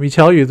 Let me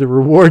tell you, the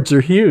rewards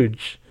are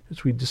huge.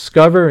 As we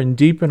discover and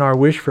deepen our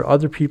wish for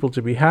other people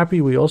to be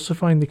happy, we also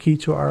find the key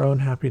to our own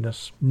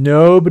happiness.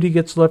 Nobody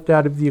gets left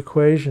out of the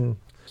equation.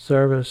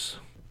 Service.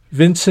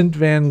 Vincent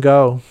van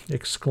Gogh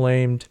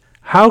exclaimed,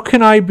 "How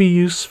can I be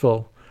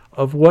useful?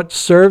 Of what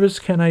service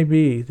can I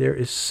be? There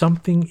is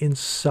something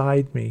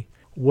inside me.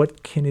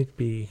 What can it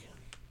be?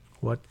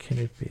 What can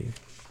it be?"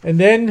 And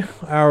then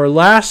our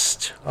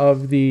last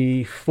of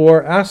the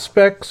 4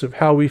 aspects of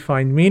how we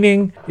find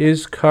meaning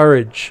is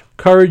courage.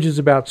 Courage is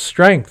about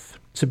strength.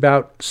 It's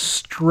about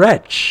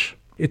stretch.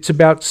 It's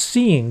about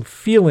seeing,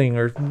 feeling,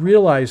 or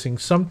realizing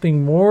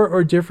something more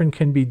or different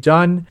can be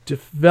done,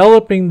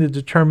 developing the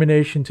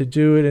determination to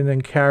do it, and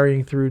then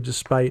carrying through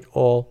despite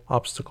all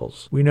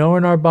obstacles. We know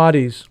in our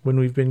bodies when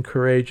we've been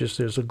courageous,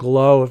 there's a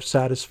glow of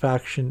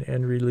satisfaction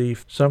and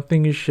relief.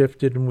 Something is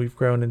shifted and we've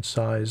grown in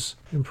size.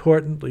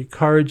 Importantly,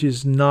 courage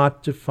is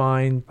not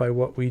defined by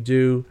what we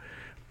do,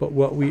 but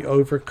what we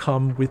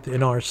overcome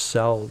within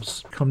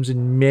ourselves. It comes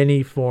in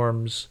many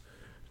forms.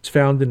 It's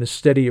found in a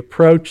steady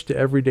approach to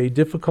everyday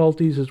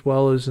difficulties as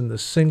well as in the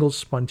single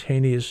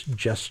spontaneous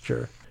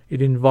gesture.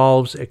 It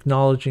involves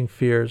acknowledging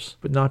fears,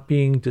 but not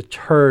being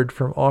deterred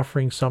from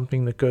offering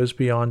something that goes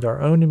beyond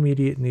our own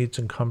immediate needs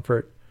and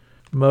comfort.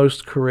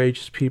 Most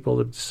courageous people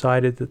have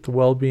decided that the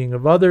well-being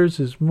of others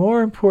is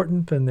more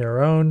important than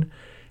their own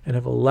and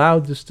have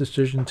allowed this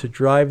decision to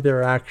drive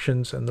their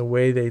actions and the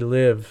way they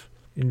live.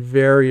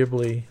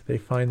 Invariably, they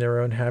find their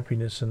own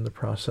happiness in the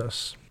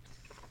process.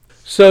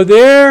 So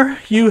there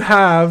you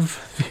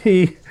have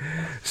the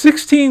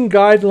 16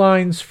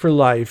 guidelines for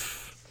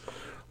life.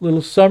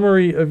 Little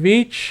summary of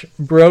each,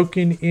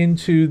 broken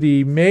into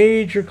the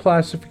major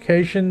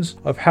classifications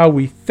of how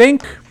we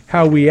think,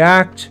 how we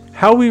act,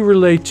 how we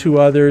relate to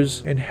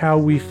others, and how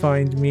we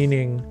find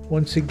meaning.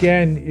 Once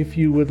again, if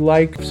you would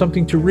like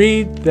something to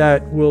read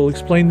that will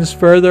explain this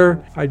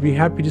further, I'd be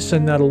happy to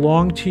send that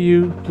along to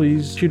you.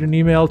 Please shoot an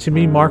email to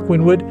me, Mark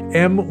Winwood,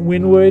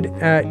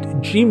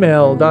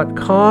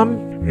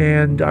 mwinwood@gmail.com.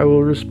 And I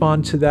will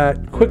respond to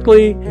that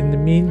quickly. In the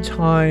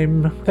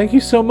meantime, thank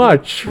you so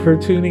much for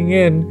tuning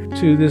in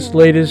to this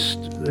latest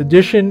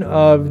edition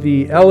of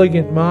The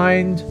Elegant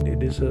Mind.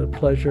 It is a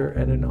pleasure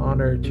and an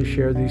honor to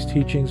share these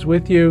teachings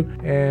with you,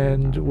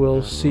 and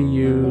we'll see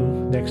you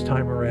next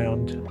time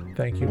around.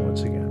 Thank you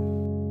once again.